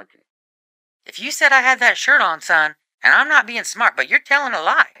to you, Frankie. If you said I had that shirt on, son, and I'm not being smart, but you're telling a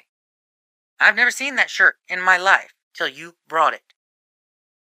lie. I've never seen that shirt in my life till you brought it.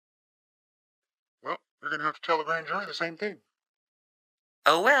 Well, you're going to have to tell the grand jury the same thing.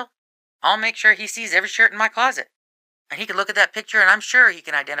 Oh well, I'll make sure he sees every shirt in my closet. And he can look at that picture and I'm sure he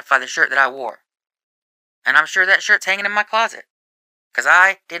can identify the shirt that I wore. And I'm sure that shirt's hanging in my closet. 'Cause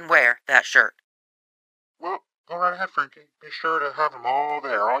I didn't wear that shirt. Well, Go right ahead, Frankie. Be sure to have them all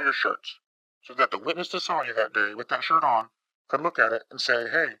there, all your shirts, so that the witness that saw you that day with that shirt on could look at it and say,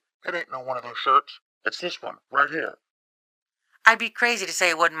 hey, it ain't no one of those shirts. It's this one, right here. I'd be crazy to say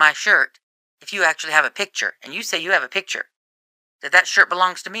it wasn't my shirt if you actually have a picture, and you say you have a picture, that shirt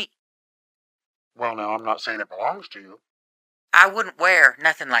belongs to me. Well, now, I'm not saying it belongs to you. I wouldn't wear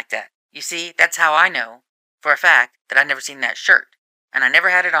nothing like that. You see, that's how I know, for a fact, that I never seen that shirt, and I never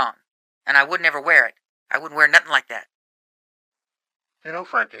had it on, and I would never wear it. I wouldn't wear nothing like that. You know,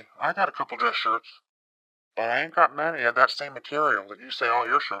 Frankie, I got a couple dress shirts, but I ain't got many of that same material that you say all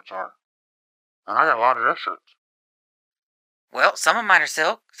your shirts are. And I got a lot of dress shirts. Well, some of mine are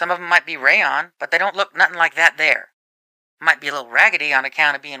silk, some of them might be rayon, but they don't look nothing like that there. Might be a little raggedy on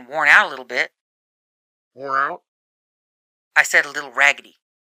account of being worn out a little bit. Wore out? I said a little raggedy.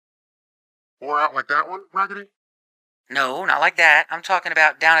 Wore out like that one, Raggedy? No, not like that. I'm talking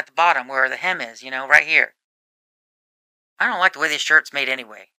about down at the bottom where the hem is, right here. I don't like the way this shirt's made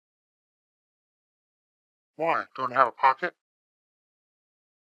anyway. Why? Don't it have a pocket?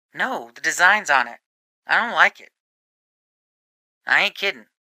 No, the design's on it. I don't like it. I ain't kidding.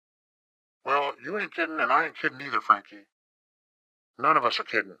 Well, you ain't kidding and I ain't kidding either, Frankie. None of us are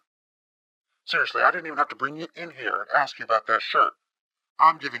kidding. Seriously, I didn't even have to bring you in here and ask you about that shirt.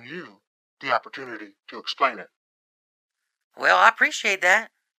 I'm giving you the opportunity to explain it. Well, I appreciate that.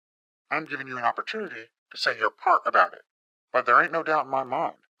 I'm giving you an opportunity to say your part about it. But there ain't no doubt in my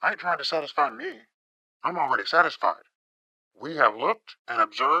mind. I ain't trying to satisfy me. I'm already satisfied. We have looked and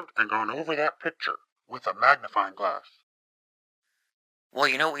observed and gone over that picture with a magnifying glass. Well,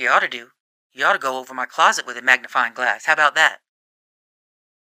 you know what you ought to do? You ought to go over my closet with a magnifying glass. How about that?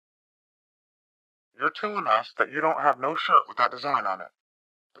 You're telling us that you don't have no shirt with that design on it.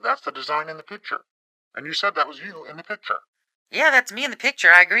 But that's the design in the picture. And you said that was you in the picture. Yeah, that's me in the picture,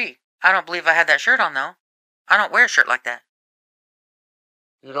 I agree. I don't believe I had that shirt on, though. I don't wear a shirt like that.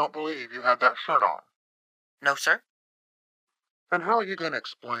 You don't believe you had that shirt on. No, sir. Then how are you going to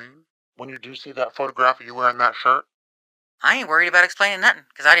explain when you do see that photograph of you wearing that shirt? I ain't worried about explaining nothing,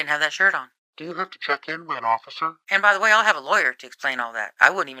 'cause I didn't have that shirt on. Do you have to check in with an officer? And by the way, I'll have a lawyer to explain all that. I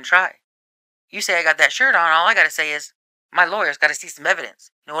wouldn't even try. You say I got that shirt on, all I gotta say is, my lawyer's gotta see some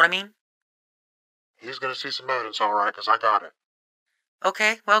evidence. You know what I mean? He's going to see some evidence, all right, 'cause I got it.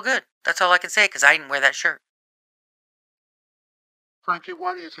 Okay, well, good. That's all I can say, 'cause I didn't wear that shirt. Frankie,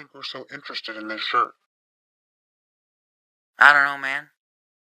 why do you think we're so interested in this shirt? I don't know, man.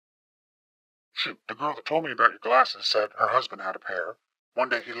 Shoot, the girl that told me about your glasses said her husband had a pair. One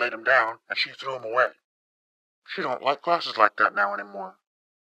day he laid them down, and she threw them away. She don't like glasses like that now anymore.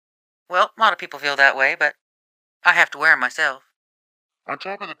 Well, a lot of people feel that way, but I have to wear 'em myself. On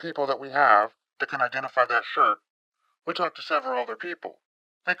top of the people that we have that can identify that shirt, we talked to several other people.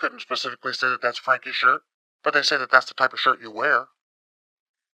 They couldn't specifically say that that's Frankie's shirt, but they say that that's the type of shirt you wear.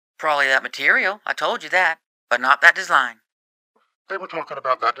 Probably that material, I told you that, but not that design. They were talking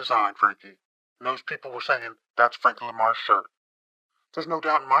about that design, Frankie. And those people were saying that's Frankie Lamar's shirt. There's no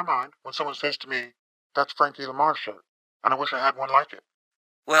doubt in my mind when someone says to me, that's Frankie Lamar's shirt, and I wish I had one like it.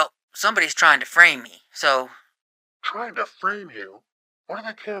 Well, somebody's trying to frame me, so... Trying to frame you? What do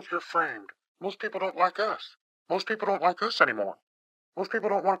they care if you're framed? Most people don't like us. Most people don't like us anymore. Most people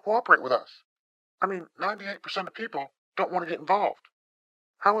don't want to cooperate with us. I mean, 98% of people don't want to get involved.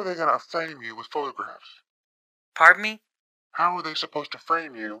 How are they going to frame you with photographs? Pardon me? How are they supposed to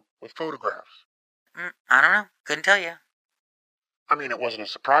frame you with photographs? I don't know. Couldn't tell you. I mean, it wasn't a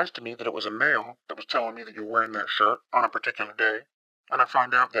surprise to me that it was a male that was telling me that you're wearing that shirt on a particular day, and I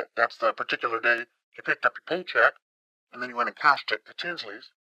find out that that's the particular day you picked up your paycheck, and then you went and cashed it at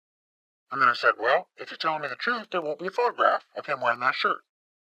Tinsley's. And then I said, well, if you're telling me the truth, there won't be a photograph of him wearing that shirt.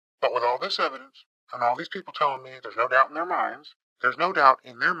 But with all this evidence, and all these people telling me there's no doubt in their minds, there's no doubt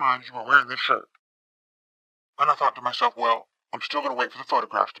in their minds you were wearing this shirt. And I thought to myself, well, I'm still going to wait for the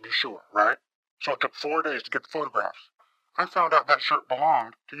photographs to be sure, right? So it took 4 days to get the photographs. I found out that shirt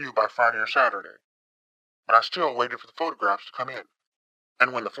belonged to you by Friday or Saturday. But I still waited for the photographs to come in.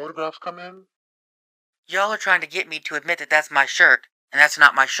 And when the photographs come in... Y'all are trying to get me to admit that that's my shirt, and that's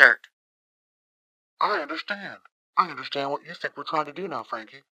not my shirt. I understand. I understand what you think we're trying to do now,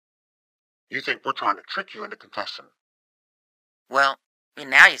 Frankie. You think we're trying to trick you into confessing. Well,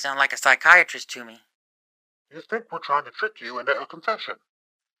 now you sound like a psychiatrist to me. You think we're trying to trick you into a confession.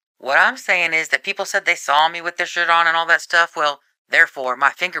 What I'm saying is that people said they saw me with their shirt on and all that stuff. Well, therefore, my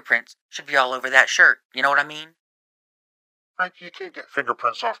fingerprints should be all over that shirt. You know what I mean? Frankie, you can't get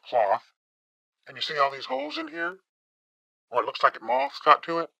fingerprints off cloth. And you see all these holes in here? Well, it looks like moths got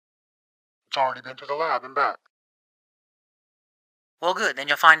to it. It's already been to the lab and back. Well, good. Then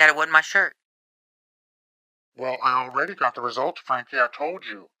you'll find out it wasn't my shirt. Well, I already got the results, Frankie. I told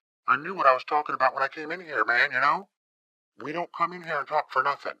you. I knew what I was talking about when I came in here, man, you know? We don't come in here and talk for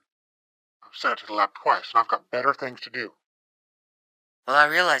nothing. I've said it to the lab twice, and I've got better things to do. Well, I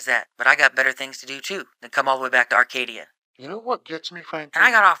realize that, but I got better things to do too than come all the way back to Arcadia. You know what gets me, Frankie? And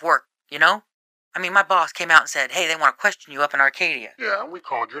I got off work, you know? I mean, my boss came out and said, hey, they want to question you up in Arcadia. Yeah, we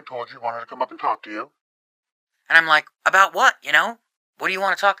called you and told you we wanted to come up and talk to you. And I'm like, about what, you know? What do you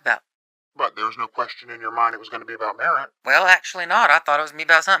want to talk about? But there was no question in your mind it was going to be about Merritt. Well, actually not. I thought it was me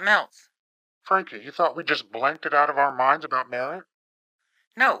about something else. Frankie, you thought we just blanked it out of our minds about Merritt?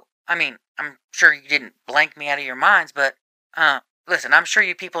 No, I mean, I'm sure you didn't blank me out of your minds, but, listen, I'm sure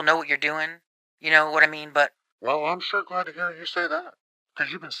you people know what you're doing. You know what I mean, but... Well, I'm sure glad to hear you say that.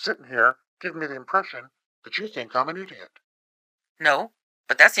 Because you've been sitting here giving me the impression that you think I'm an idiot. No,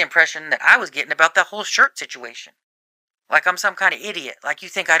 but that's the impression that I was getting about the whole shirt situation. Like I'm some kind of idiot, like you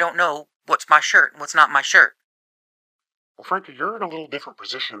think I don't know what's my shirt and what's not my shirt. Well, Frankie, you're in a little different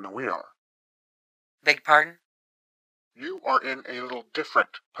position than we are. Beg your pardon? You are in a little different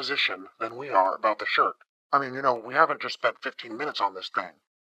position than we are about the shirt. I mean, you know, we haven't just spent 15 minutes on this thing.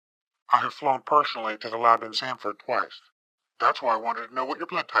 I have flown personally to the lab in Sanford twice. That's why I wanted to know what your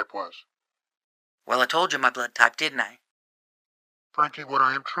blood type was. Well, I told you my blood type, didn't I? Frankie, what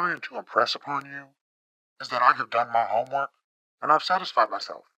I am trying to impress upon you is that I have done my homework, and I've satisfied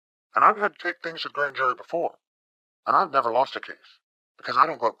myself. And I've had to take things to the grand jury before, and I've never lost a case, because I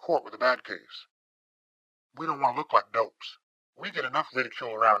don't go to court with a bad case. We don't want to look like dopes. We get enough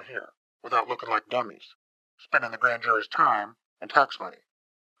ridicule around here, without looking like dummies, spending the grand jury's time and tax money.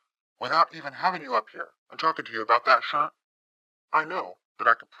 Without even having you up here and talking to you about that shirt, I know that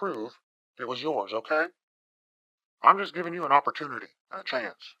I could prove it was yours, okay? I'm just giving you an opportunity and a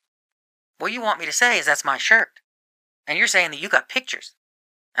chance. What you want me to say is that's my shirt. And you're saying that you got pictures.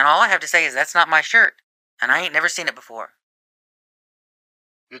 And all I have to say is that's not my shirt. And I ain't never seen it before.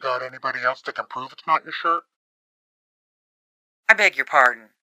 You got anybody else that can prove it's not your shirt? I beg your pardon.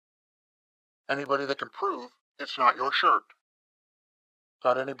 Anybody that can prove it's not your shirt?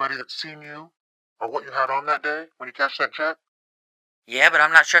 Got anybody that's seen you or what you had on that day when you cashed that check? Yeah, but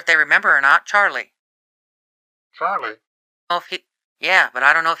I'm not sure if they remember or not. Charlie. Charlie? Oh, if he... Yeah, but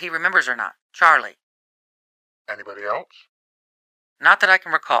I don't know if he remembers or not. Charlie. Anybody else? Not that I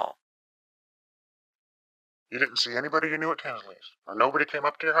can recall. You didn't see anybody you knew at Tinsley's, or nobody came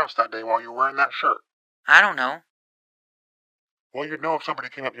up to your house that day while you were wearing that shirt? I don't know. Well, you'd know if somebody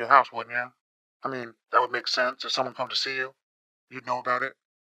came up to your house, wouldn't you? I mean, that would make sense. If someone come to see you, you'd know about it.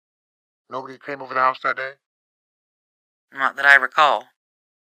 Nobody came over the house that day? Not that I recall.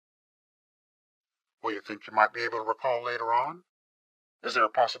 Well, you think you might be able to recall later on? Is there a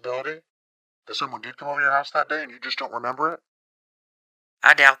possibility that someone did come over your house that day and you just don't remember it?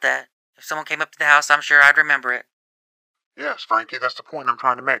 I doubt that. If someone came up to the house, I'm sure I'd remember it. Yes, Frankie, that's the point I'm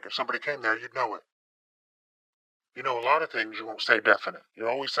trying to make. If somebody came there, you'd know it. You know a lot of things you won't say definite. You're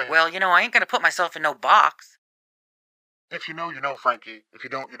always saying, Well, you know, I ain't gonna put myself in no box. if you know, you know, Frankie. If you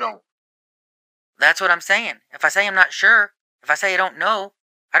don't, you don't. That's what I'm saying. If I say I'm not sure, if I say I don't know,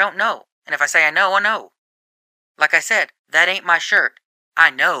 I don't know. And if I say I know, I know. Like I said, that ain't my shirt. I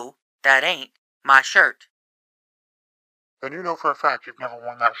know that ain't my shirt. Then you know for a fact you've never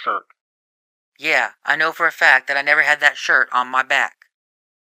worn that shirt. Yeah, I know for a fact that I never had that shirt on my back.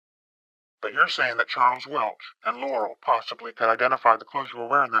 But you're saying that Charles Welch and Laurel possibly could identify the clothes you were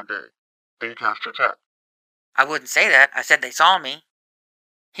wearing that day that you cashed your check. I wouldn't say that. I said they saw me.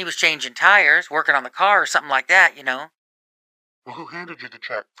 He was changing tires, working on the car or something like that, you know. Well, who handed you the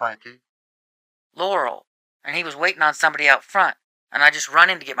check, Frankie? Laurel. And he was waiting on somebody out front, and I just run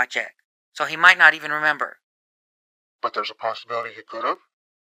in to get my check. So he might not even remember. But there's a possibility he could have?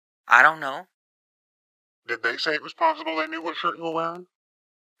 I don't know. Did they say it was possible they knew what shirt you were wearing?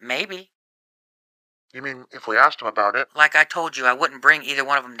 Maybe. You mean if we asked them about it? Like I told you, I wouldn't bring either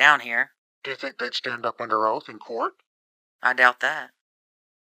one of them down here. Do you think they'd stand up under oath in court? I doubt that.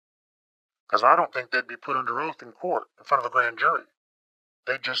 Because I don't think they'd be put under oath in court in front of a grand jury.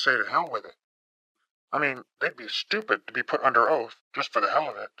 They'd just say to hell with it. I mean, they'd be stupid to be put under oath just for the hell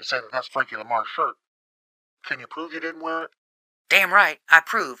of it to say that that's Frankie Lamar's shirt. Can you prove you didn't wear it? Damn right, I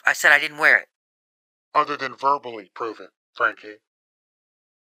prove. I said I didn't wear it. Other than verbally prove it, Frankie.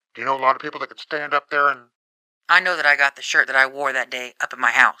 Do you know a lot of people that could stand up there and... I know that I got the shirt that I wore that day up at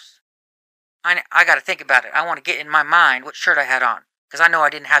my house. I gotta think about it. I want to get in my mind what shirt I had on, because I know I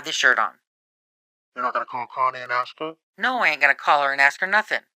didn't have this shirt on. You're not going to call Connie and ask her? No, I ain't gonna call her and ask her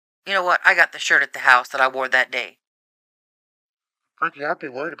nothing. You know what? I got the shirt at the house that I wore that day. Frankie, I'd be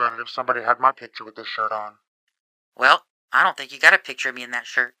worried about it if somebody had my picture with this shirt on. Well, I don't think you got a picture of me in that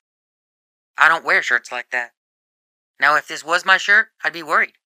shirt. I don't wear shirts like that. Now, if this was my shirt, I'd be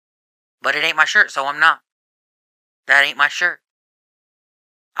worried. But it ain't my shirt, so I'm not. That ain't my shirt.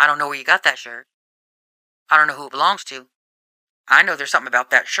 I don't know where you got that shirt. I don't know who it belongs to. I know there's something about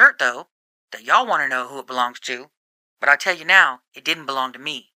that shirt, though, that y'all want to know who it belongs to. But I tell you now, it didn't belong to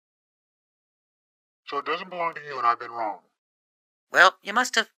me. So it doesn't belong to you and I've been wrong. Well, you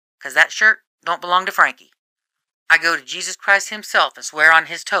must have, 'cause that shirt don't belong to Frankie. I go to Jesus Christ himself and swear on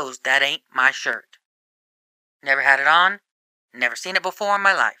his toes that ain't my shirt. Never had it on, never seen it before in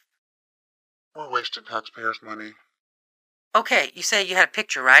my life. We're wasting taxpayers' money. Okay, you say you had a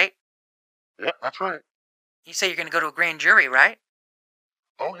picture, right? Yep, that's right. You say you're going to go to a grand jury, right?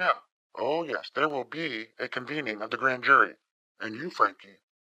 Oh, yeah. Oh, yes, there will be a convening of the grand jury. And you, Frankie,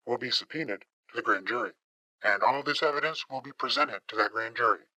 will be subpoenaed to the grand jury. And all this evidence will be presented to that grand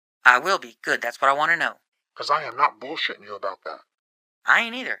jury. I will be. Good, that's what I want to know. 'Cause I am not bullshitting you about that. I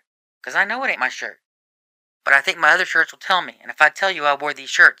ain't either, 'cause I know it ain't my shirt. But I think my other shirts will tell me, and if I tell you I wore these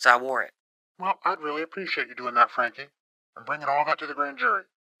shirts, I wore it. Well, I'd really appreciate you doing that, Frankie, and bringing all that to the grand jury.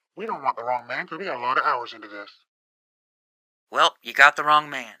 We don't want the wrong man, 'cause we got a lot of hours into this. Well, you got the wrong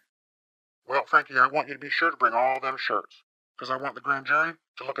man. Well, Frankie, I want you to be sure to bring all them shirts, 'cause I want the grand jury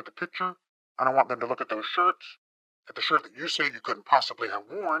to look at the picture, and I want them to look at those shirts, at the shirt that you say you couldn't possibly have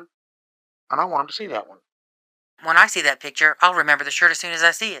worn, and I want them to see that one. When I see that picture, I'll remember the shirt as soon as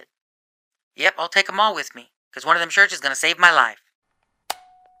I see it. Yep, I'll take them all with me, 'cause one of them shirts is going to save my life.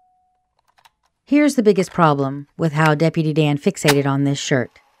 Here's the biggest problem with how Deputy Dan fixated on this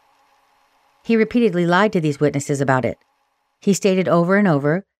shirt. He repeatedly lied to these witnesses about it. He stated over and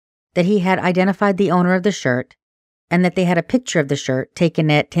over that he had identified the owner of the shirt and that they had a picture of the shirt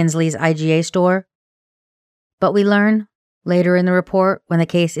taken at Tinsley's IGA store. But we learn later in the report, when the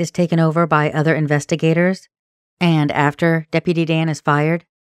case is taken over by other investigators and after Deputy Dan is fired,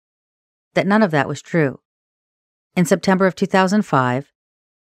 that none of that was true. In September of 2005,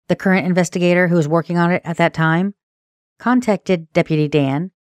 the current investigator who was working on it at that time contacted Deputy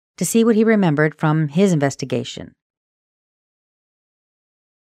Dan to see what he remembered from his investigation.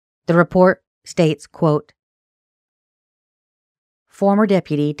 The report states, quote, "Former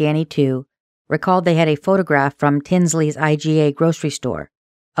Deputy Danny 2 recalled they had a photograph from Tinsley's IGA grocery store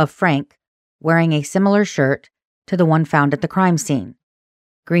of Frank wearing a similar shirt to the one found at the crime scene.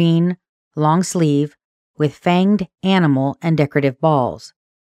 Green, long sleeve, with fanged animal and decorative balls.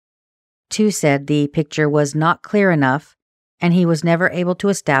 2 said the picture was not clear enough and he was never able to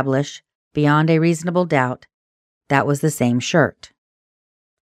establish, beyond a reasonable doubt, that was the same shirt."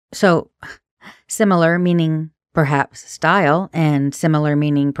 So, similar meaning perhaps style, and similar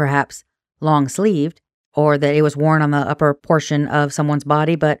meaning perhaps long-sleeved, or that it was worn on the upper portion of someone's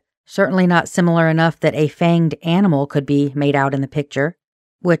body, but certainly not similar enough that a fanged animal could be made out in the picture,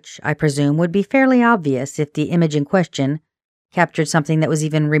 which I presume would be fairly obvious if the image in question captured something that was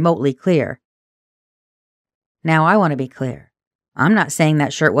even remotely clear. Now, I want to be clear. I'm not saying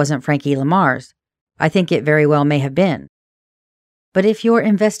that shirt wasn't Frankie Lamar's. I think it very well may have been. But if your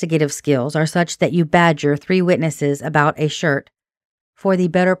investigative skills are such that you badger 3 witnesses about a shirt for the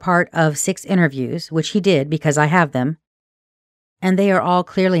better part of 6 interviews, which he did because I have them, and they are all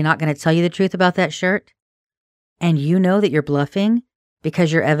clearly not going to tell you the truth about that shirt, and you know that you're bluffing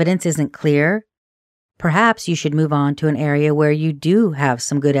because your evidence isn't clear, perhaps you should move on to an area where you do have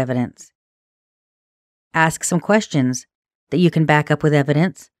some good evidence. Ask some questions that you can back up with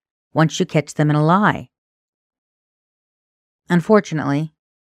evidence once you catch them in a lie. Unfortunately,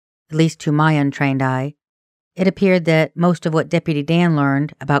 at least to my untrained eye, it appeared that most of what Deputy Dan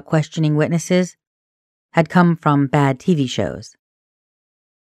learned about questioning witnesses had come from bad TV shows.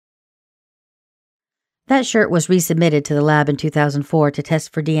 That shirt was resubmitted to the lab in 2004 to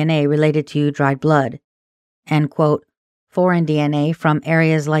test for DNA related to dried blood, and, quote, foreign DNA from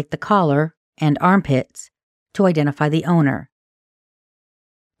areas like the collar and armpits to identify the owner.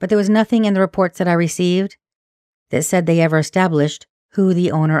 But there was nothing in the reports that I received that said they ever established who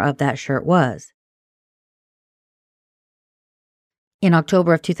the owner of that shirt was. In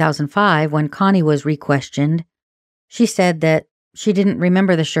October of 2005, when Connie was re-questioned, she said that she didn't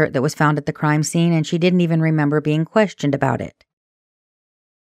remember the shirt that was found at the crime scene and she didn't even remember being questioned about it.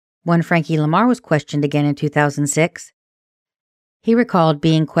 When Frankie Lamar was questioned again in 2006, he recalled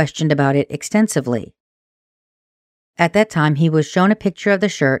being questioned about it extensively. At that time, he was shown a picture of the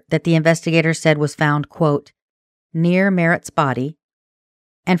shirt that the investigator said was found, quote, near Merritt's body,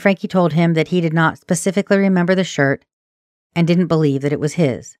 and Frankie told him that he did not specifically remember the shirt and didn't believe that it was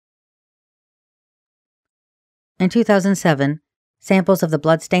his. In 2007, samples of the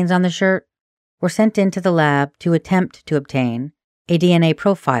bloodstains on the shirt were sent into the lab to attempt to obtain a DNA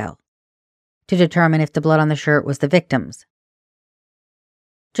profile to determine if the blood on the shirt was the victim's.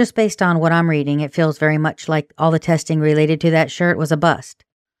 Just based on what I'm reading, it feels very much like all the testing related to that shirt was a bust.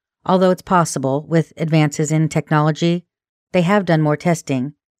 Although it's possible, with advances in technology, they have done more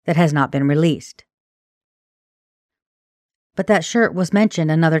testing that has not been released. But that shirt was mentioned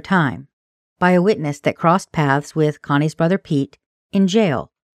another time by a witness that crossed paths with Connie's brother Pete in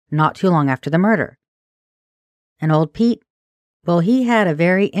jail not too long after the murder. And old Pete, well, he had a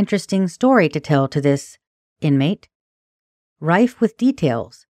very interesting story to tell to this inmate, rife with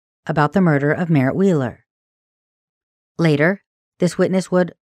details about the murder of Merritt Wheeler. Later, this witness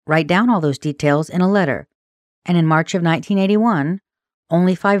would write down all those details in a letter, and in March of 1981,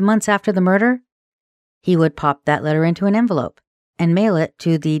 only 5 months after the murder, he would pop that letter into an envelope and mail it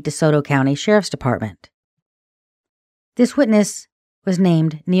to the DeSoto County Sheriff's Department. This witness was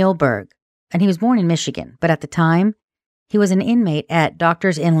named Neil Berg, and he was born in Michigan, but at the time, he was an inmate at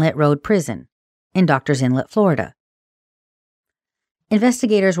Doctors Inlet Road Prison in Doctors Inlet, Florida.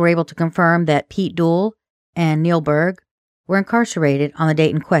 Investigators were able to confirm that Pete Dool and Neil Berg were incarcerated on the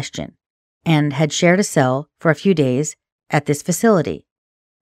date in question and had shared a cell for a few days at this facility.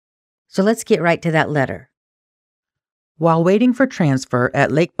 So let's get right to that letter. While waiting for transfer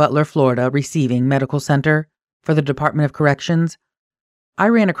at Lake Butler, Florida Receiving Medical Center for the Department of Corrections, I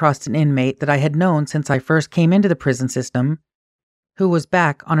ran across an inmate that I had known since I first came into the prison system, who was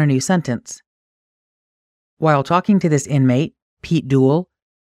back on a new sentence. While talking to this inmate, Pete Dool,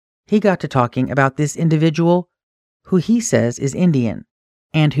 he got to talking about this individual who he says is Indian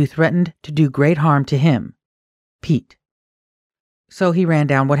and who threatened to do great harm to him, Pete. So he ran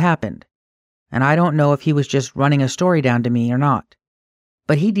down what happened, and I don't know if he was just running a story down to me or not,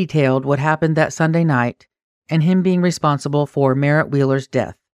 but he detailed what happened that Sunday night and him being responsible for Merritt Wheeler's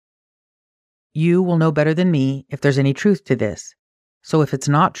death. You will know better than me if there's any truth to this, so if it's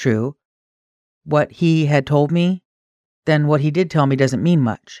not true, what he had told me, then what he did tell me doesn't mean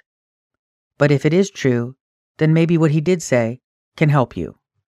much. But if it is true, then maybe what he did say can help you.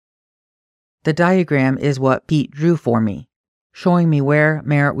 The diagram is what Pete drew for me, showing me where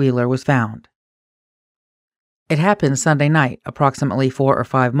Merritt Wheeler was found. It happened Sunday night, approximately 4 or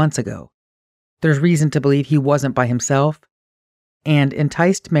 5 months ago. There's reason to believe he wasn't by himself, and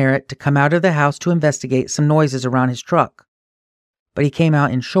enticed Merritt to come out of the house to investigate some noises around his truck. But he came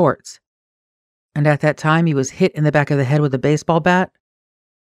out in shorts, and at that time he was hit in the back of the head with a baseball bat,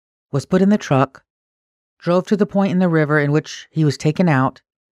 was put in the truck, drove to the point in the river in which he was taken out,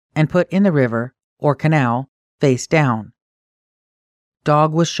 and put in the river, or canal, face down.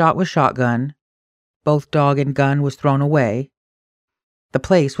 Dog was shot with shotgun. Both dog and gun was thrown away. The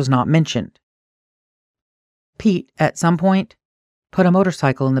place was not mentioned. Pete, at some point, put a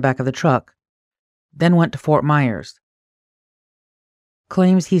motorcycle in the back of the truck, then went to Fort Myers.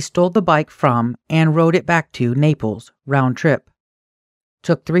 Claims he stole the bike from and rode it back to Naples, round trip.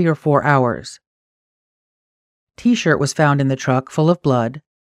 Took 3 or 4 hours. T-shirt was found in the truck full of blood.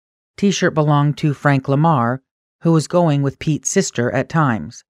 T-shirt belonged to Frank Lamar, who was going with Pete's sister at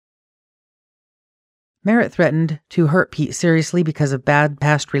times. Merritt threatened to hurt Pete seriously because of bad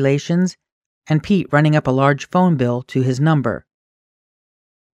past relations, and Pete running up a large phone bill to his number.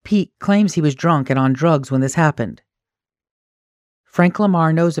 Pete claims he was drunk and on drugs when this happened. Frank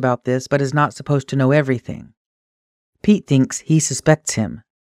Lamar knows about this but is not supposed to know everything. Pete thinks he suspects him.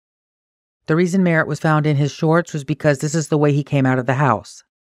 The reason Merritt was found in his shorts was because this is the way he came out of the house.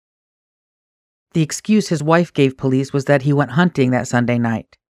 The excuse his wife gave police was that he went hunting that Sunday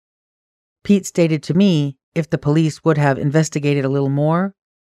night. Pete stated to me if the police would have investigated a little more,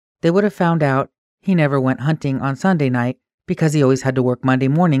 they would have found out he never went hunting on Sunday night because he always had to work Monday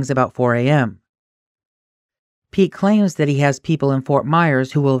mornings about 4 a.m. Pete claims that he has people in Fort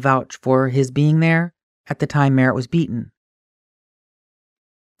Myers who will vouch for his being there at the time Merritt was beaten.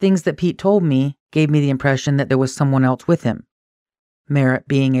 Things that Pete told me gave me the impression that there was someone else with him, Merritt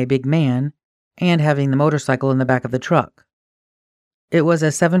being a big man and having the motorcycle in the back of the truck. It was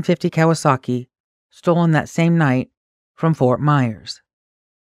a 750 Kawasaki, stolen that same night from Fort Myers.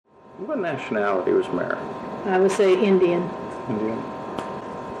 What nationality was Merritt? I would say Indian. Indian.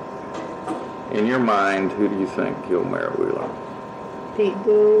 In your mind, who do you think killed Merritt Wheeler? Pete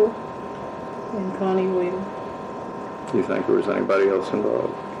Dool and Connie Wheeler. Do you think there was anybody else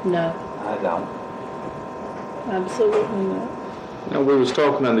involved? No. I don't. Absolutely not. You know, we was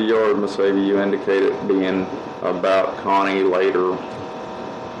talking in the yard, Miss Avey, you indicated being about Connie later,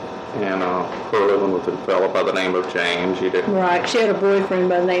 and her living with a fellow by the name of James. You didn't? Right. She had a boyfriend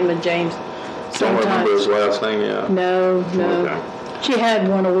by the name of James. Don't remember his last name yet? No. Okay. She had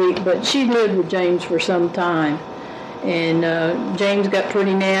one a week, but she lived with James for some time. And James got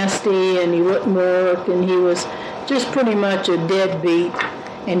pretty nasty, and he wouldn't work, and he was just pretty much a deadbeat,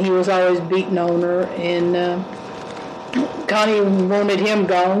 and he was always beating on her, and Connie wanted him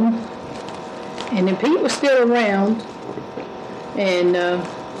gone, and then Pete was still around, and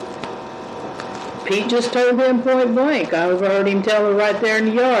Pete just told him point blank. I overheard him tell her right there in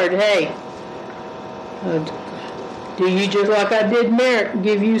the yard, hey, do you just like I did Merritt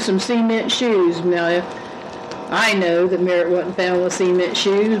give you some cement shoes? Now, I know that Merritt wasn't found with cement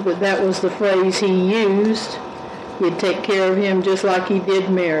shoes, but that was the phrase he used. He'd take care of him just like he did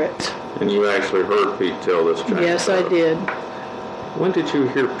Merritt. And you actually heard Pete tell this, James? Yes, I did. When did you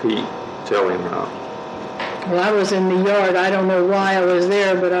hear Pete tell him that? Well, I was in the yard. I don't know why I was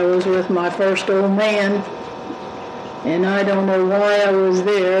there, but I was with my first old man. And I don't know why I was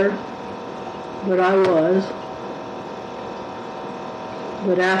there, but I was.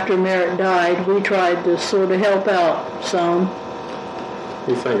 But after Merritt died, we tried to sort of help out some.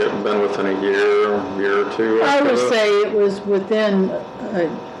 You think it had been within a year or two? I would say it was within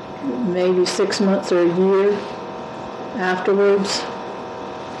maybe 6 months or a year afterwards.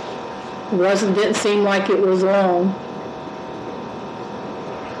 Didn't seem like it was long.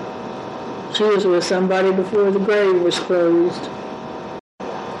 She was with somebody before the grave was closed.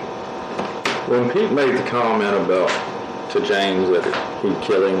 When Pete made the comment to James that he'd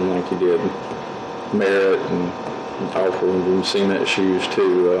kill him like he did Merritt and offer him cement shoes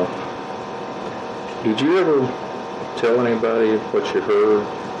too, did you ever tell anybody what you heard?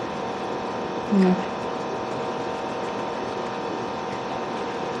 No.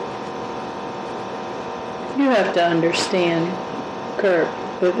 You have to understand, Kurt,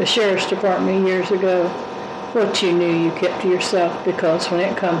 with the sheriff's department years ago, what you knew you kept to yourself, because when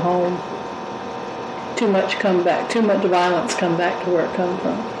it come home, too much violence come back to where it come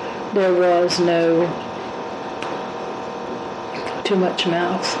from. There was no too much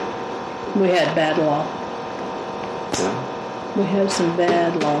mouth. We had bad law. Yeah. We had some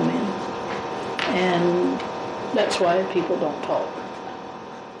bad lawmen. And that's why people don't talk.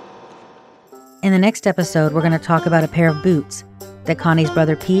 In the next episode, we're going to talk about a pair of boots that Connie's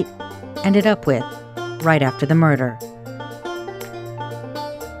brother Pete ended up with right after the murder.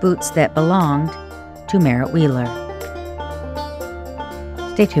 Boots that belonged to Merritt Wheeler.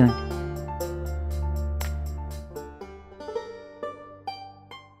 Stay tuned.